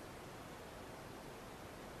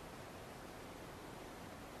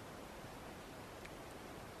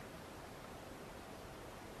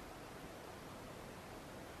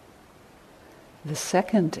 The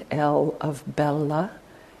second L of Bella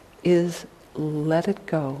is let it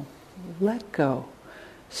go. Let go.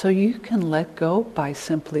 So you can let go by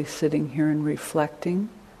simply sitting here and reflecting,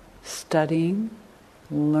 studying,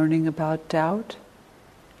 learning about doubt.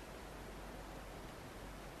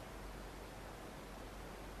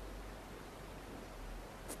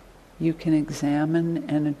 You can examine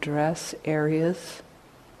and address areas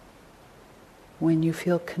when you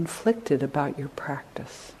feel conflicted about your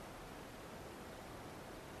practice.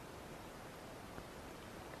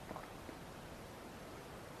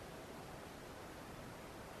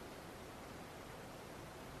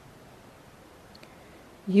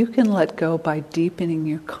 You can let go by deepening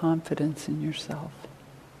your confidence in yourself,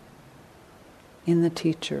 in the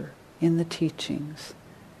teacher, in the teachings,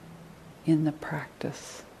 in the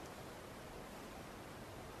practice.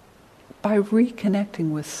 by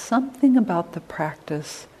reconnecting with something about the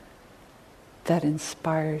practice that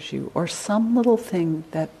inspires you, or some little thing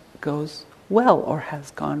that goes well or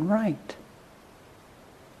has gone right.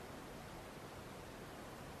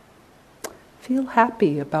 Feel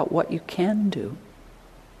happy about what you can do.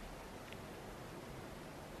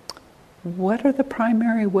 What are the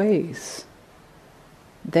primary ways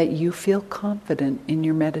that you feel confident in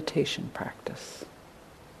your meditation practice?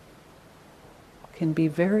 It can be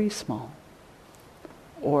very small,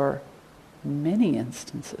 or many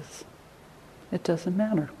instances. It doesn't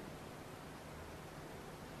matter.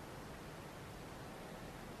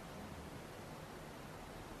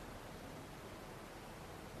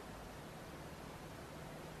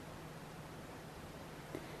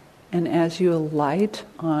 And as you alight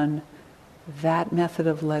on that method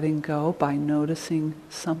of letting go by noticing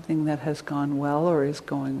something that has gone well or is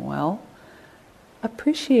going well,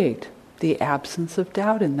 appreciate the absence of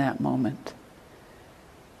doubt in that moment.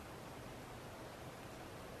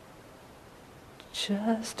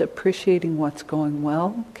 Just appreciating what's going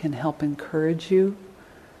well can help encourage you,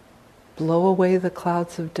 blow away the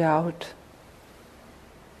clouds of doubt,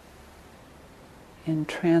 and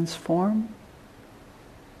transform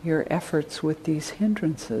your efforts with these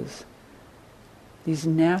hindrances, these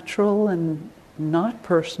natural and not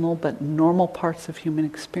personal but normal parts of human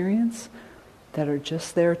experience that are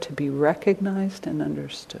just there to be recognized and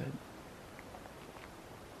understood.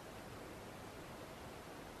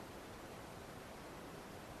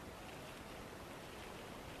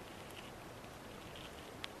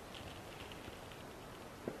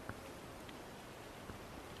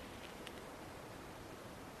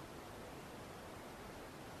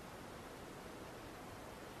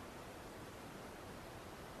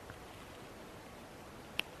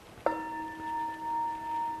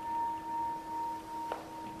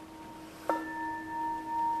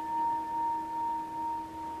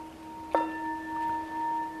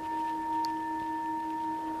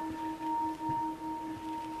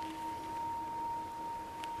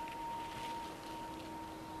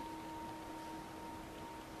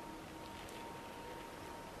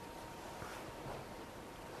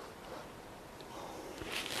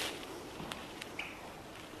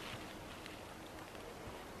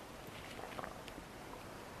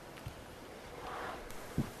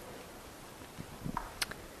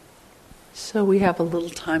 So we have a little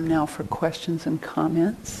time now for questions and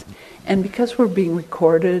comments. And because we're being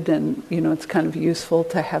recorded and, it's kind of useful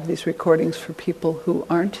to have these recordings for people who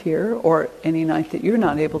aren't here or any night that you're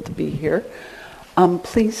not able to be here,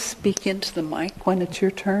 please speak into the mic when it's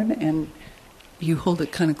your turn, and you hold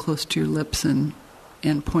it kind of close to your lips and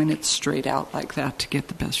point it straight out like that to get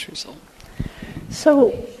the best result.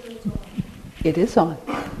 So it is on.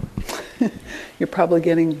 You're probably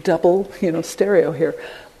getting double, stereo here.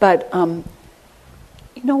 But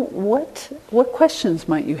what questions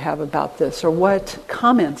might you have about this, or what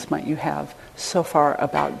comments might you have so far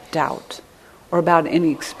about doubt, or about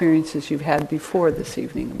any experiences you've had before this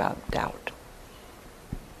evening about doubt?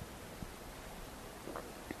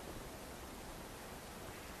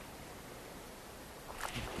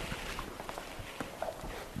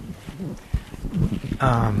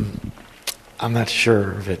 I'm not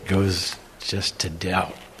sure if it goes just to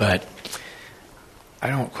doubt, but I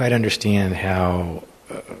don't quite understand how,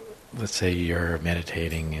 let's say you're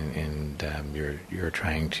meditating and you're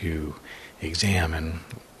trying to examine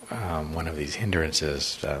one of these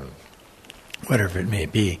hindrances, whatever it may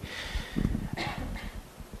be.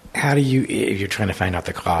 How do you, if you're trying to find out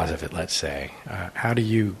the cause of it, let's say, how do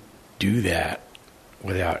you do that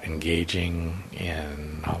without engaging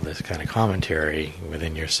in all this kind of commentary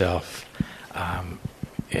within yourself,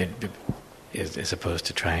 as opposed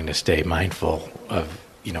to trying to stay mindful of,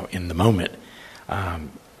 in the moment?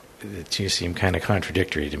 The two seem kind of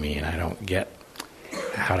contradictory to me, and I don't get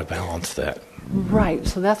how to balance that. Right,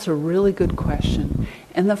 so that's a really good question.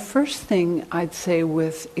 And the first thing I'd say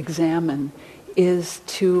with examine is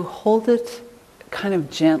to hold it kind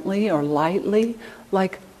of gently or lightly,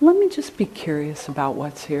 like, let me just be curious about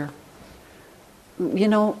what's here.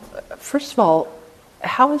 First of all,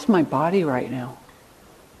 how is my body right now?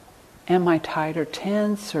 Am I tight or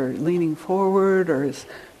tense or leaning forward, or is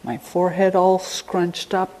my forehead all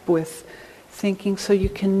scrunched up with thinking? So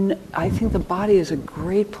I think the body is a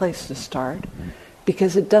great place to start,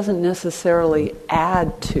 because it doesn't necessarily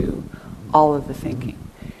add to all of the thinking.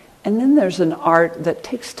 And then there's an art that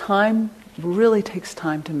takes time, really takes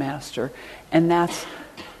time to master, and that's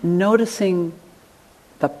noticing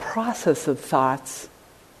the process of thoughts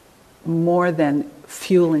more than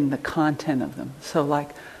fueling the content of them. So like,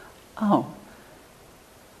 oh,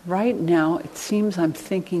 right now it seems I'm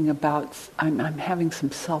thinking about, I'm having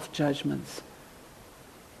some self-judgments.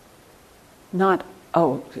 Not,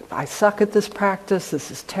 oh, I suck at this practice,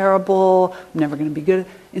 this is terrible, I'm never going to be good at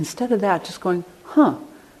it. Instead of that, just going,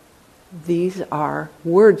 these are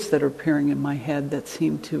words that are appearing in my head that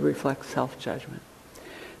seem to reflect self-judgment.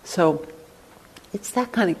 So it's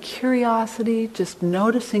that kind of curiosity, just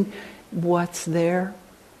noticing what's there.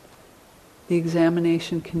 The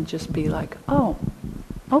examination can just be like, oh,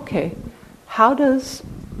 okay, how does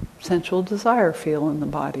sensual desire feel in the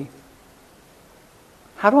body?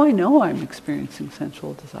 How do I know I'm experiencing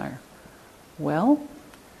sensual desire? Well,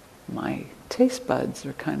 my taste buds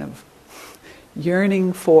are kind of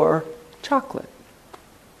yearning for chocolate.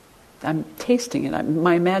 I'm tasting it.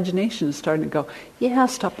 My imagination is starting to go, yeah,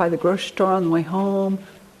 stop by the grocery store on the way home.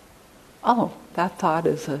 Oh, that thought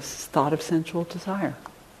is a thought of sensual desire.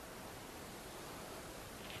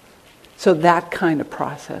 So that kind of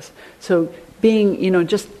process. So being,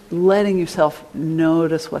 just letting yourself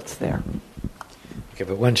notice what's there. Okay,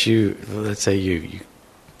 but once let's say you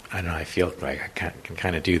I don't know, I feel like I can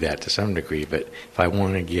kind of do that to some degree, but if I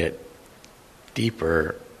want to get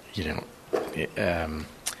deeper, to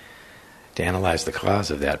analyze the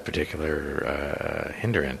cause of that particular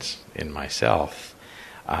hindrance in myself,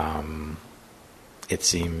 it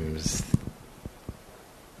seems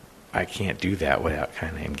I can't do that without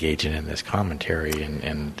kind of engaging in this commentary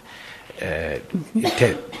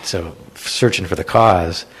so searching for the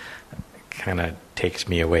cause kind of takes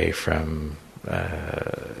me away from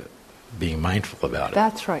being mindful about it.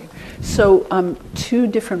 That's right. So two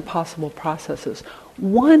different possible processes.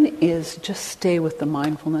 One is just stay with the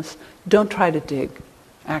mindfulness. Don't try to dig,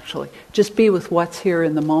 actually. Just be with what's here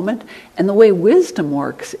in the moment. And the way wisdom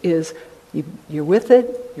works is you're with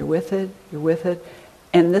it, you're with it, you're with it.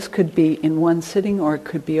 And this could be in one sitting, or it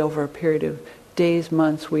could be over a period of days,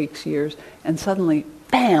 months, weeks, years. And suddenly,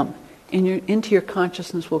 bam, into your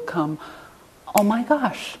consciousness will come, oh my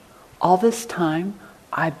gosh, all this time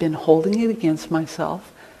I've been holding it against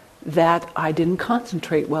myself that I didn't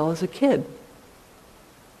concentrate well as a kid.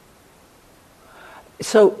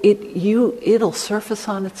 So it'll surface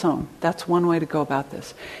on its own. That's one way to go about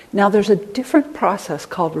this. Now there's a different process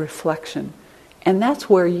called reflection. And that's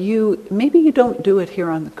where maybe you don't do it here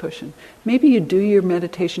on the cushion. Maybe you do your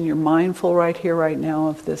meditation, you're mindful right here, right now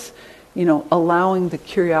of this, allowing the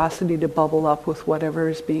curiosity to bubble up with whatever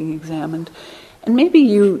is being examined. And maybe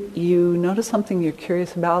you notice something you're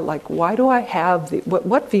curious about, like, why do I have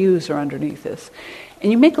what views are underneath this?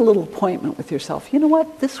 And you make a little appointment with yourself. You know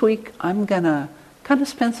what? This week I'm going to kind of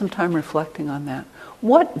spend some time reflecting on that.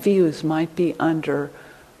 What views might be under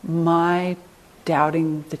my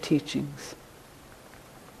doubting the teachings?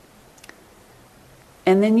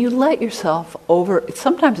 And then you let yourself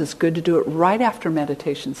sometimes it's good to do it right after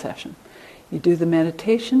meditation session. You do the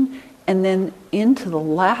meditation, and then into the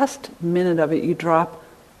last minute of it you drop,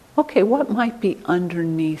 okay, what might be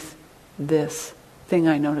underneath this thing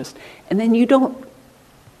I noticed? And then you don't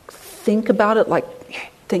think about it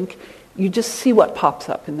you just see what pops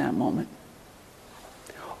up in that moment.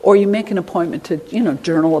 Or you make an appointment to,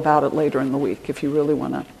 journal about it later in the week if you really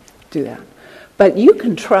want to do that. But you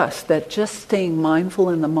can trust that just staying mindful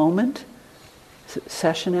in the moment,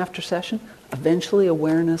 session after session, eventually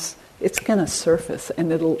awareness, it's going to surface,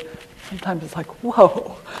 and sometimes it's like,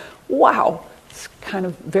 whoa, wow. It's kind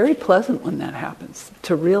of very pleasant when that happens,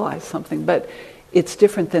 to realize something, but it's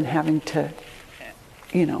different than having to,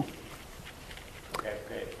 Okay,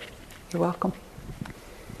 great. You're welcome.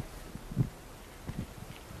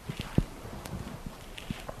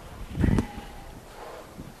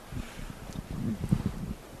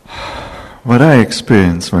 What I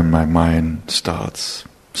experience when my mind starts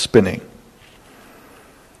spinning,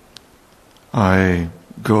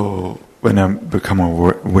 when I become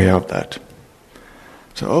aware of that.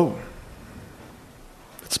 So,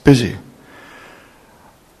 it's busy.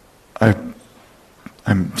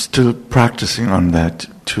 I'm still practicing on that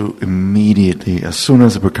to immediately, as soon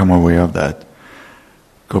as I become aware of that,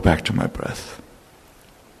 go back to my breath.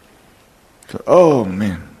 So, oh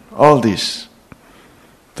man,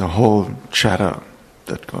 the whole chatter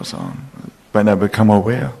that goes on. When I become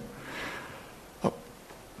aware,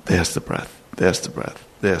 there's the breath, there's the breath,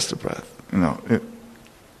 there's the breath.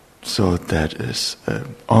 So that is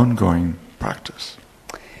an ongoing practice.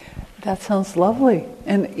 That sounds lovely.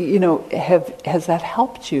 And, has that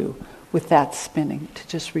helped you with that spinning, to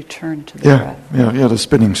just return to the breath? Yeah, the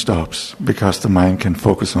spinning stops because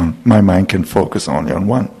my mind can focus only on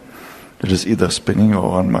one. It is either spinning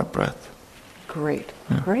or on my breath. Great.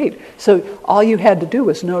 So all you had to do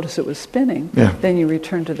was notice it was spinning. Yeah. Then you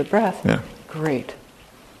return to the breath. Yeah. Great.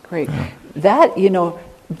 Great. That,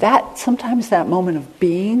 that sometimes that moment of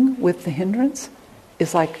being with the hindrance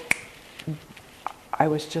is like, I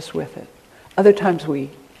was just with it. Other times we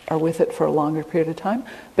are with it for a longer period of time,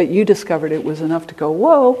 but you discovered it was enough to go,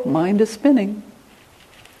 whoa, mind is spinning.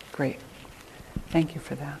 Great. Thank you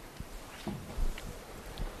for that.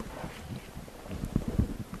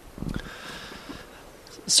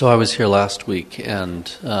 So I was here last week,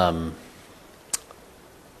 and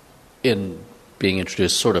in being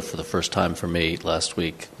introduced sort of for the first time for me last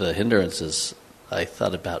week, the hindrances, I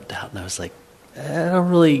thought about doubt, and I was like,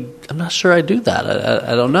 I'm not sure I do that.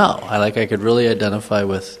 I don't know. I could really identify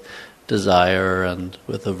with desire and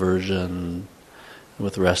with aversion, and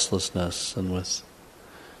with restlessness and with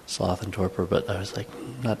sloth and torpor, but I was like,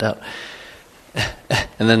 not doubt.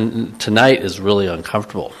 And then tonight is really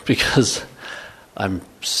uncomfortable because I'm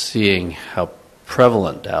seeing how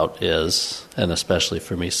prevalent doubt is, and especially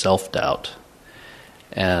for me, self-doubt.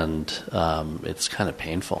 And it's kind of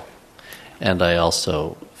painful. And I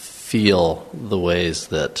also feel the ways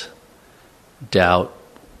that doubt,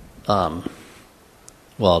 well,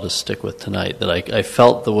 I'll just stick with tonight, that I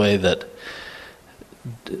felt the way that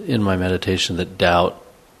in my meditation that doubt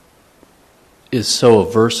is so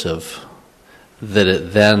aversive that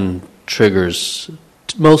it then triggers,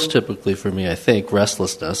 most typically for me, I think,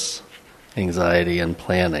 restlessness, anxiety, and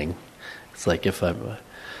planning. It's like if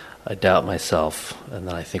I doubt myself, and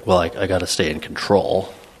then I think, well, I got to stay in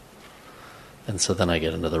control. And so then I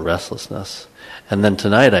get into the restlessness. And then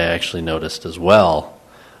tonight I actually noticed as well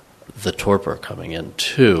the torpor coming in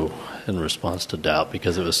too in response to doubt,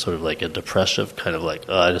 because it was sort of like a depressive kind of like,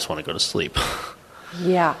 I just want to go to sleep.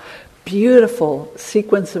 Yeah, beautiful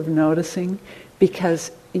sequence of noticing,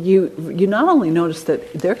 because you not only notice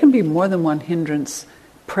that there can be more than one hindrance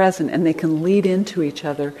present and they can lead into each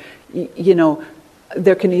other.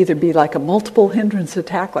 There can either be like a multiple hindrance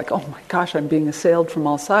attack, like, oh my gosh, I'm being assailed from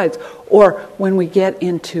all sides, or when we get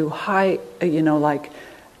into high,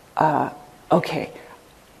 okay,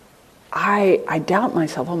 I doubt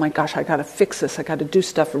myself, oh my gosh, I got to fix this, I got to do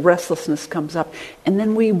stuff, restlessness comes up, and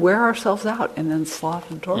then we wear ourselves out, and then sloth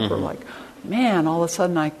and torpor, like, man, all of a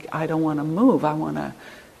sudden I don't want to move, I want to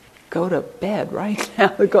go to bed right now,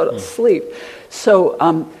 go to sleep.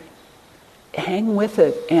 So hang with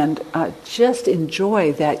it and just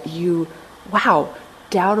enjoy that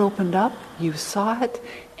doubt opened up, you saw it,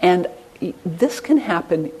 and this can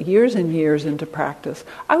happen years and years into practice.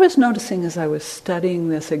 I was noticing as I was studying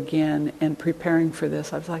this again and preparing for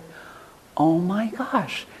this, I was like, oh my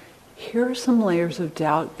gosh, here are some layers of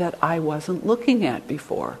doubt that I wasn't looking at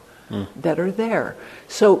before that are there.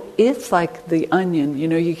 So it's like the onion,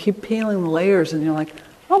 you keep peeling the layers and you're like,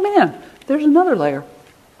 oh man, there's another layer.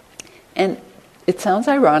 And it sounds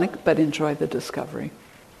ironic, but enjoy the discovery.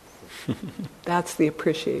 That's the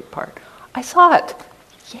appreciate part. I saw it.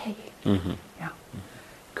 Yay. Mm-hmm. Yeah.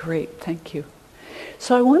 Great. Thank you.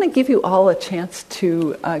 So I want to give you all a chance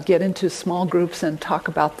to get into small groups and talk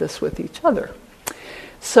about this with each other.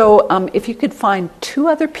 So if you could find 2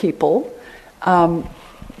 other people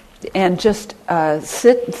and just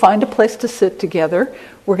find a place to sit together.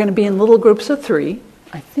 We're going to be in little groups of 3.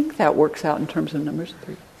 I think that works out in terms of numbers.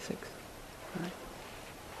 3, 6, 9.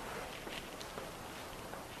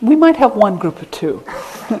 We might have one group of 2.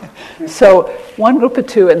 So one group of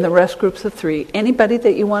 2 and the rest groups of 3. Anybody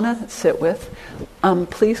that you want to sit with,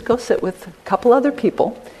 please go sit with a couple other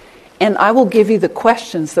people. And I will give you the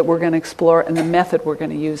questions that we're going to explore and the method we're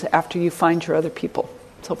going to use after you find your other people.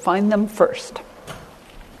 So find them first.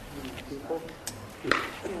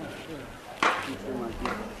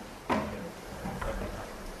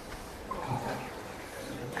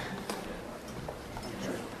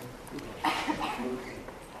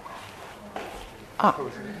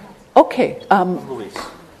 Okay.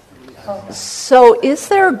 So is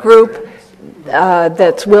there a group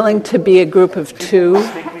that's willing to be a group of 2?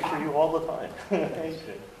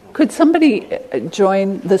 Could somebody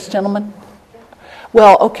join this gentleman?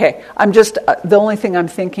 Well, okay. I'm just, the only thing I'm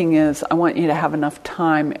thinking is I want you to have enough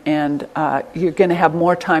time, and you're going to have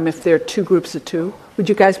more time if there are 2 groups of 2. Would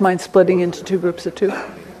you guys mind splitting into 2 groups of 2?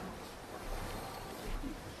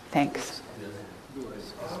 Thanks.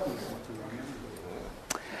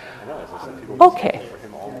 Okay.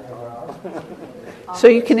 So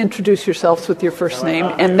you can introduce yourselves with your first name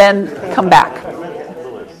and then come back.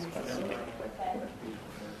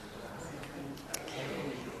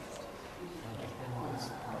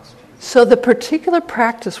 So the particular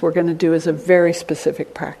practice we're going to do is a very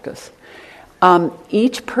specific practice.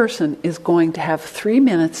 Each person is going to have 3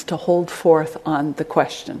 minutes to hold forth on the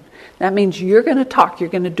question. That means you're going to talk. You're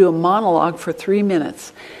going to do a monologue for 3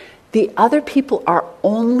 minutes. The other people are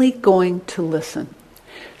only going to listen.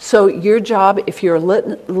 So your job, if you're a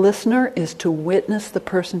listener, is to witness the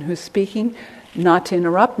person who's speaking, not to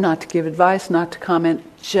interrupt, not to give advice, not to comment.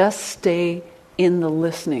 Just stay in the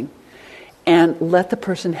listening and let the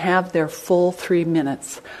person have their full 3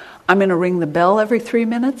 minutes. I'm going to ring the bell every 3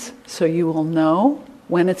 minutes so you will know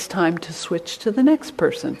when it's time to switch to the next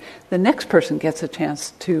person. The next person gets a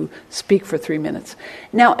chance to speak for 3 minutes.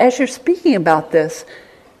 Now, as you're speaking about this,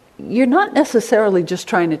 you're not necessarily just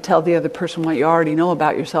trying to tell the other person what you already know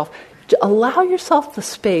about yourself. Allow yourself the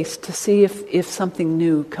space to see if something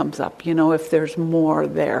new comes up, if there's more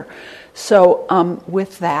there. So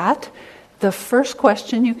with that, the first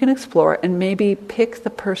question you can explore, and maybe pick the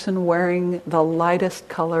person wearing the lightest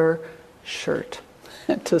color shirt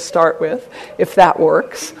to start with, if that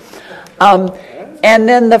works. And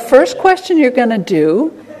then the first question you're going to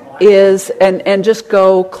do is, and just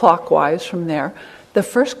go clockwise from there. The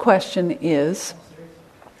first question is,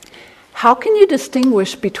 how can you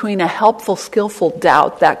distinguish between a helpful, skillful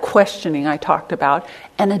doubt, that questioning I talked about,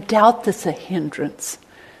 and a doubt that's a hindrance?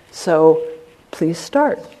 So please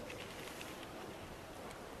start.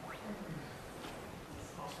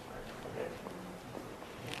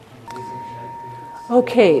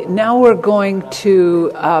 Okay, now we're going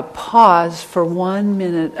to pause for 1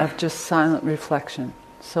 minute of just silent reflection.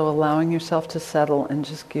 So allowing yourself to settle, and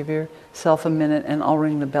just give yourself a minute, and I'll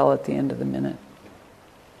ring the bell at the end of the minute.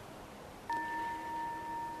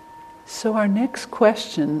 So our next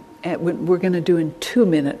question, we're going to do in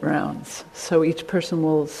 2-minute rounds. So each person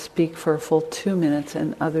will speak for a full 2 minutes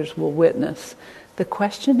and others will witness. The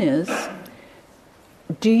question is,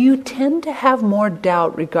 do you tend to have more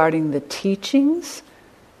doubt regarding the teachings,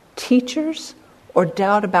 teachers, or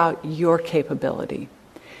doubt about your capability?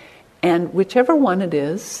 And whichever one it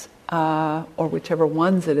is, or whichever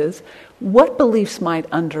ones it is, what beliefs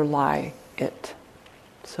might underlie it?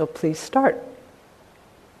 So please start.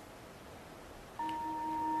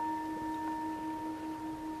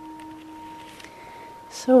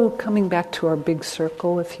 So coming back to our big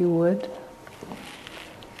circle, if you would.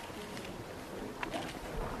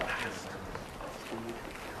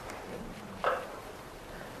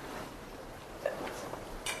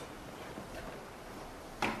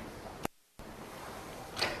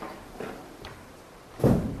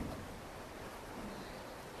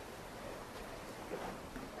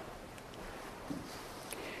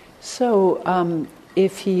 So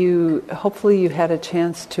hopefully you had a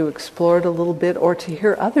chance to explore it a little bit, or to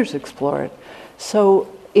hear others explore it.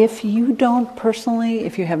 So if you don't personally,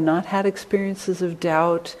 if you have not had experiences of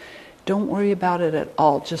doubt, don't worry about it at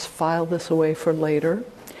all. Just file this away for later.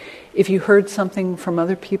 If you heard something from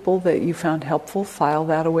other people that you found helpful, file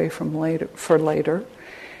that away for later.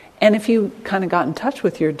 And if you kind of got in touch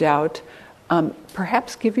with your doubt,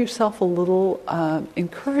 perhaps give yourself a little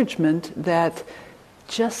encouragement that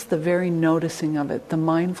just the very noticing of it, the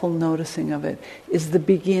mindful noticing of it, is the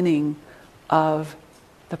beginning of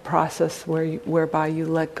the process whereby you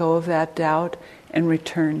let go of that doubt and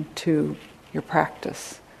return to your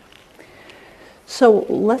practice. So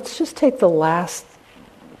let's just take the last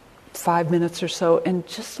 5 minutes or so and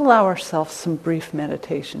just allow ourselves some brief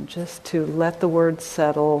meditation, just to let the words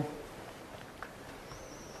settle.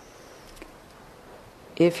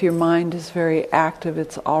 If your mind is very active,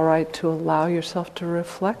 it's all right to allow yourself to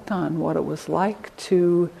reflect on what it was like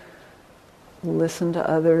to listen to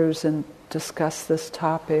others and discuss this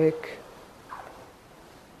topic,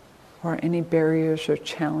 or any barriers or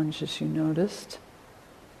challenges you noticed.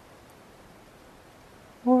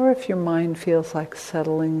 Or if your mind feels like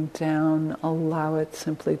settling down, allow it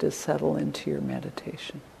simply to settle into your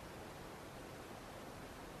meditation.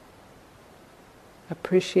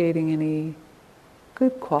 Appreciating any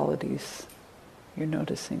good qualities you're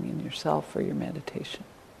noticing in yourself or your meditation.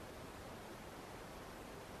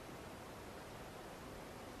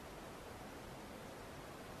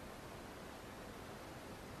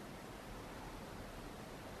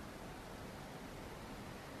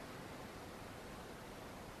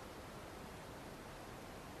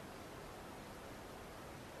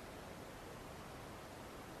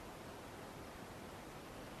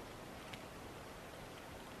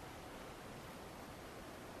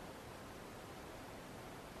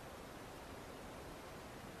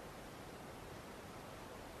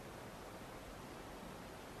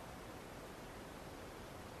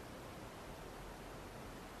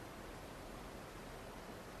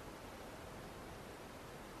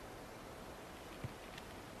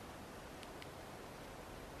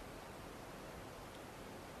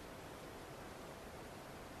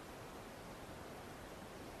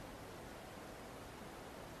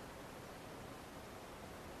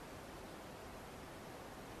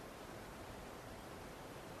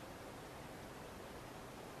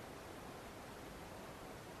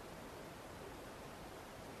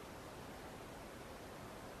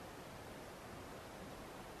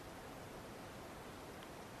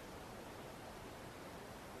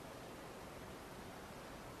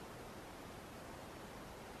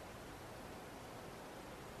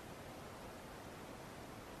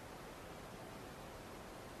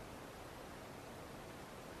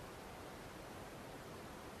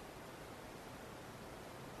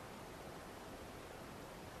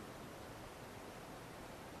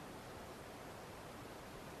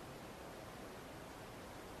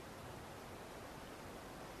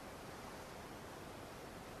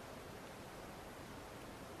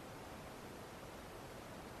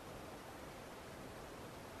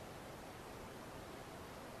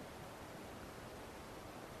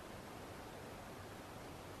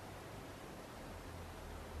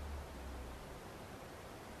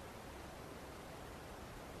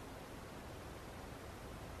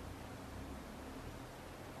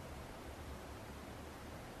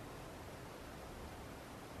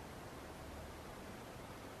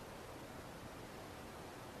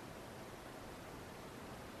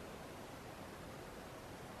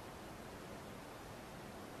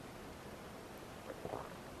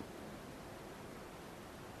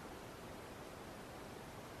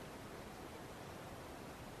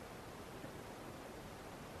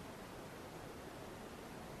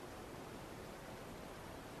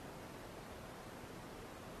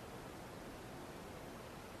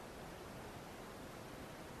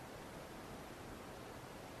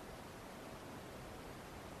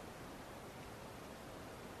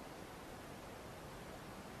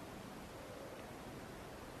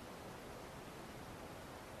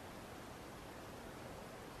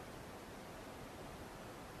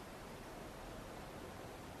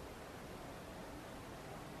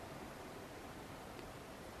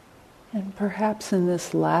 And perhaps in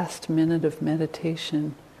this last minute of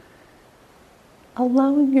meditation,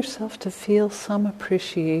 allowing yourself to feel some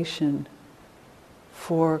appreciation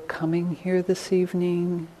for coming here this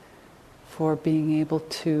evening, for being able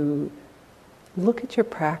to look at your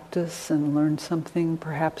practice and learn something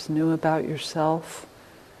perhaps new about yourself,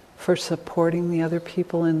 for supporting the other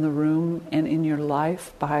people in the room and in your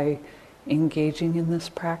life by engaging in this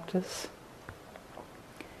practice,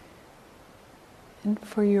 and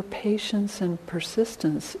for your patience and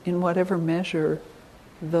persistence in whatever measure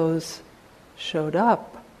those showed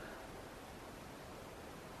up,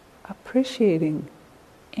 appreciating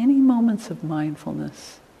any moments of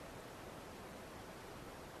mindfulness,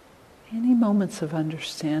 any moments of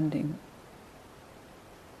understanding.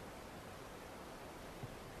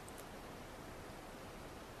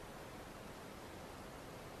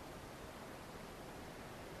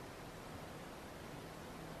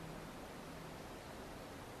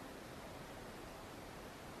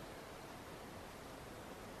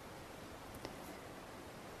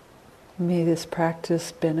 May this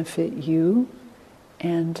practice benefit you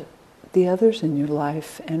and the others in your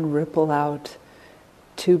life and ripple out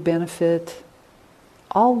to benefit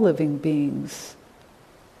all living beings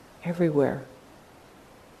everywhere.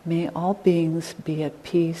 May all beings be at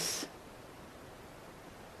peace.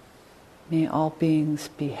 May all beings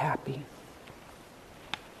be happy.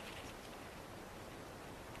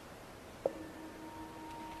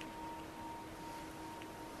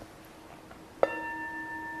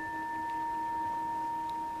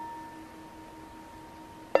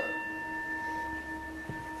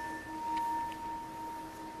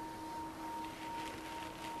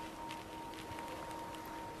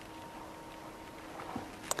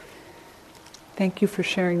 Thank you for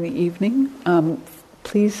sharing the evening.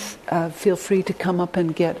 Please feel free to come up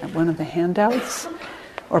and get one of the handouts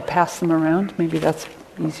or pass them around. Maybe that's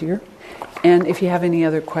easier. And if you have any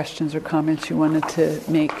other questions or comments you wanted to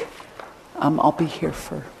make, I'll be here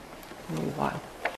for a little while.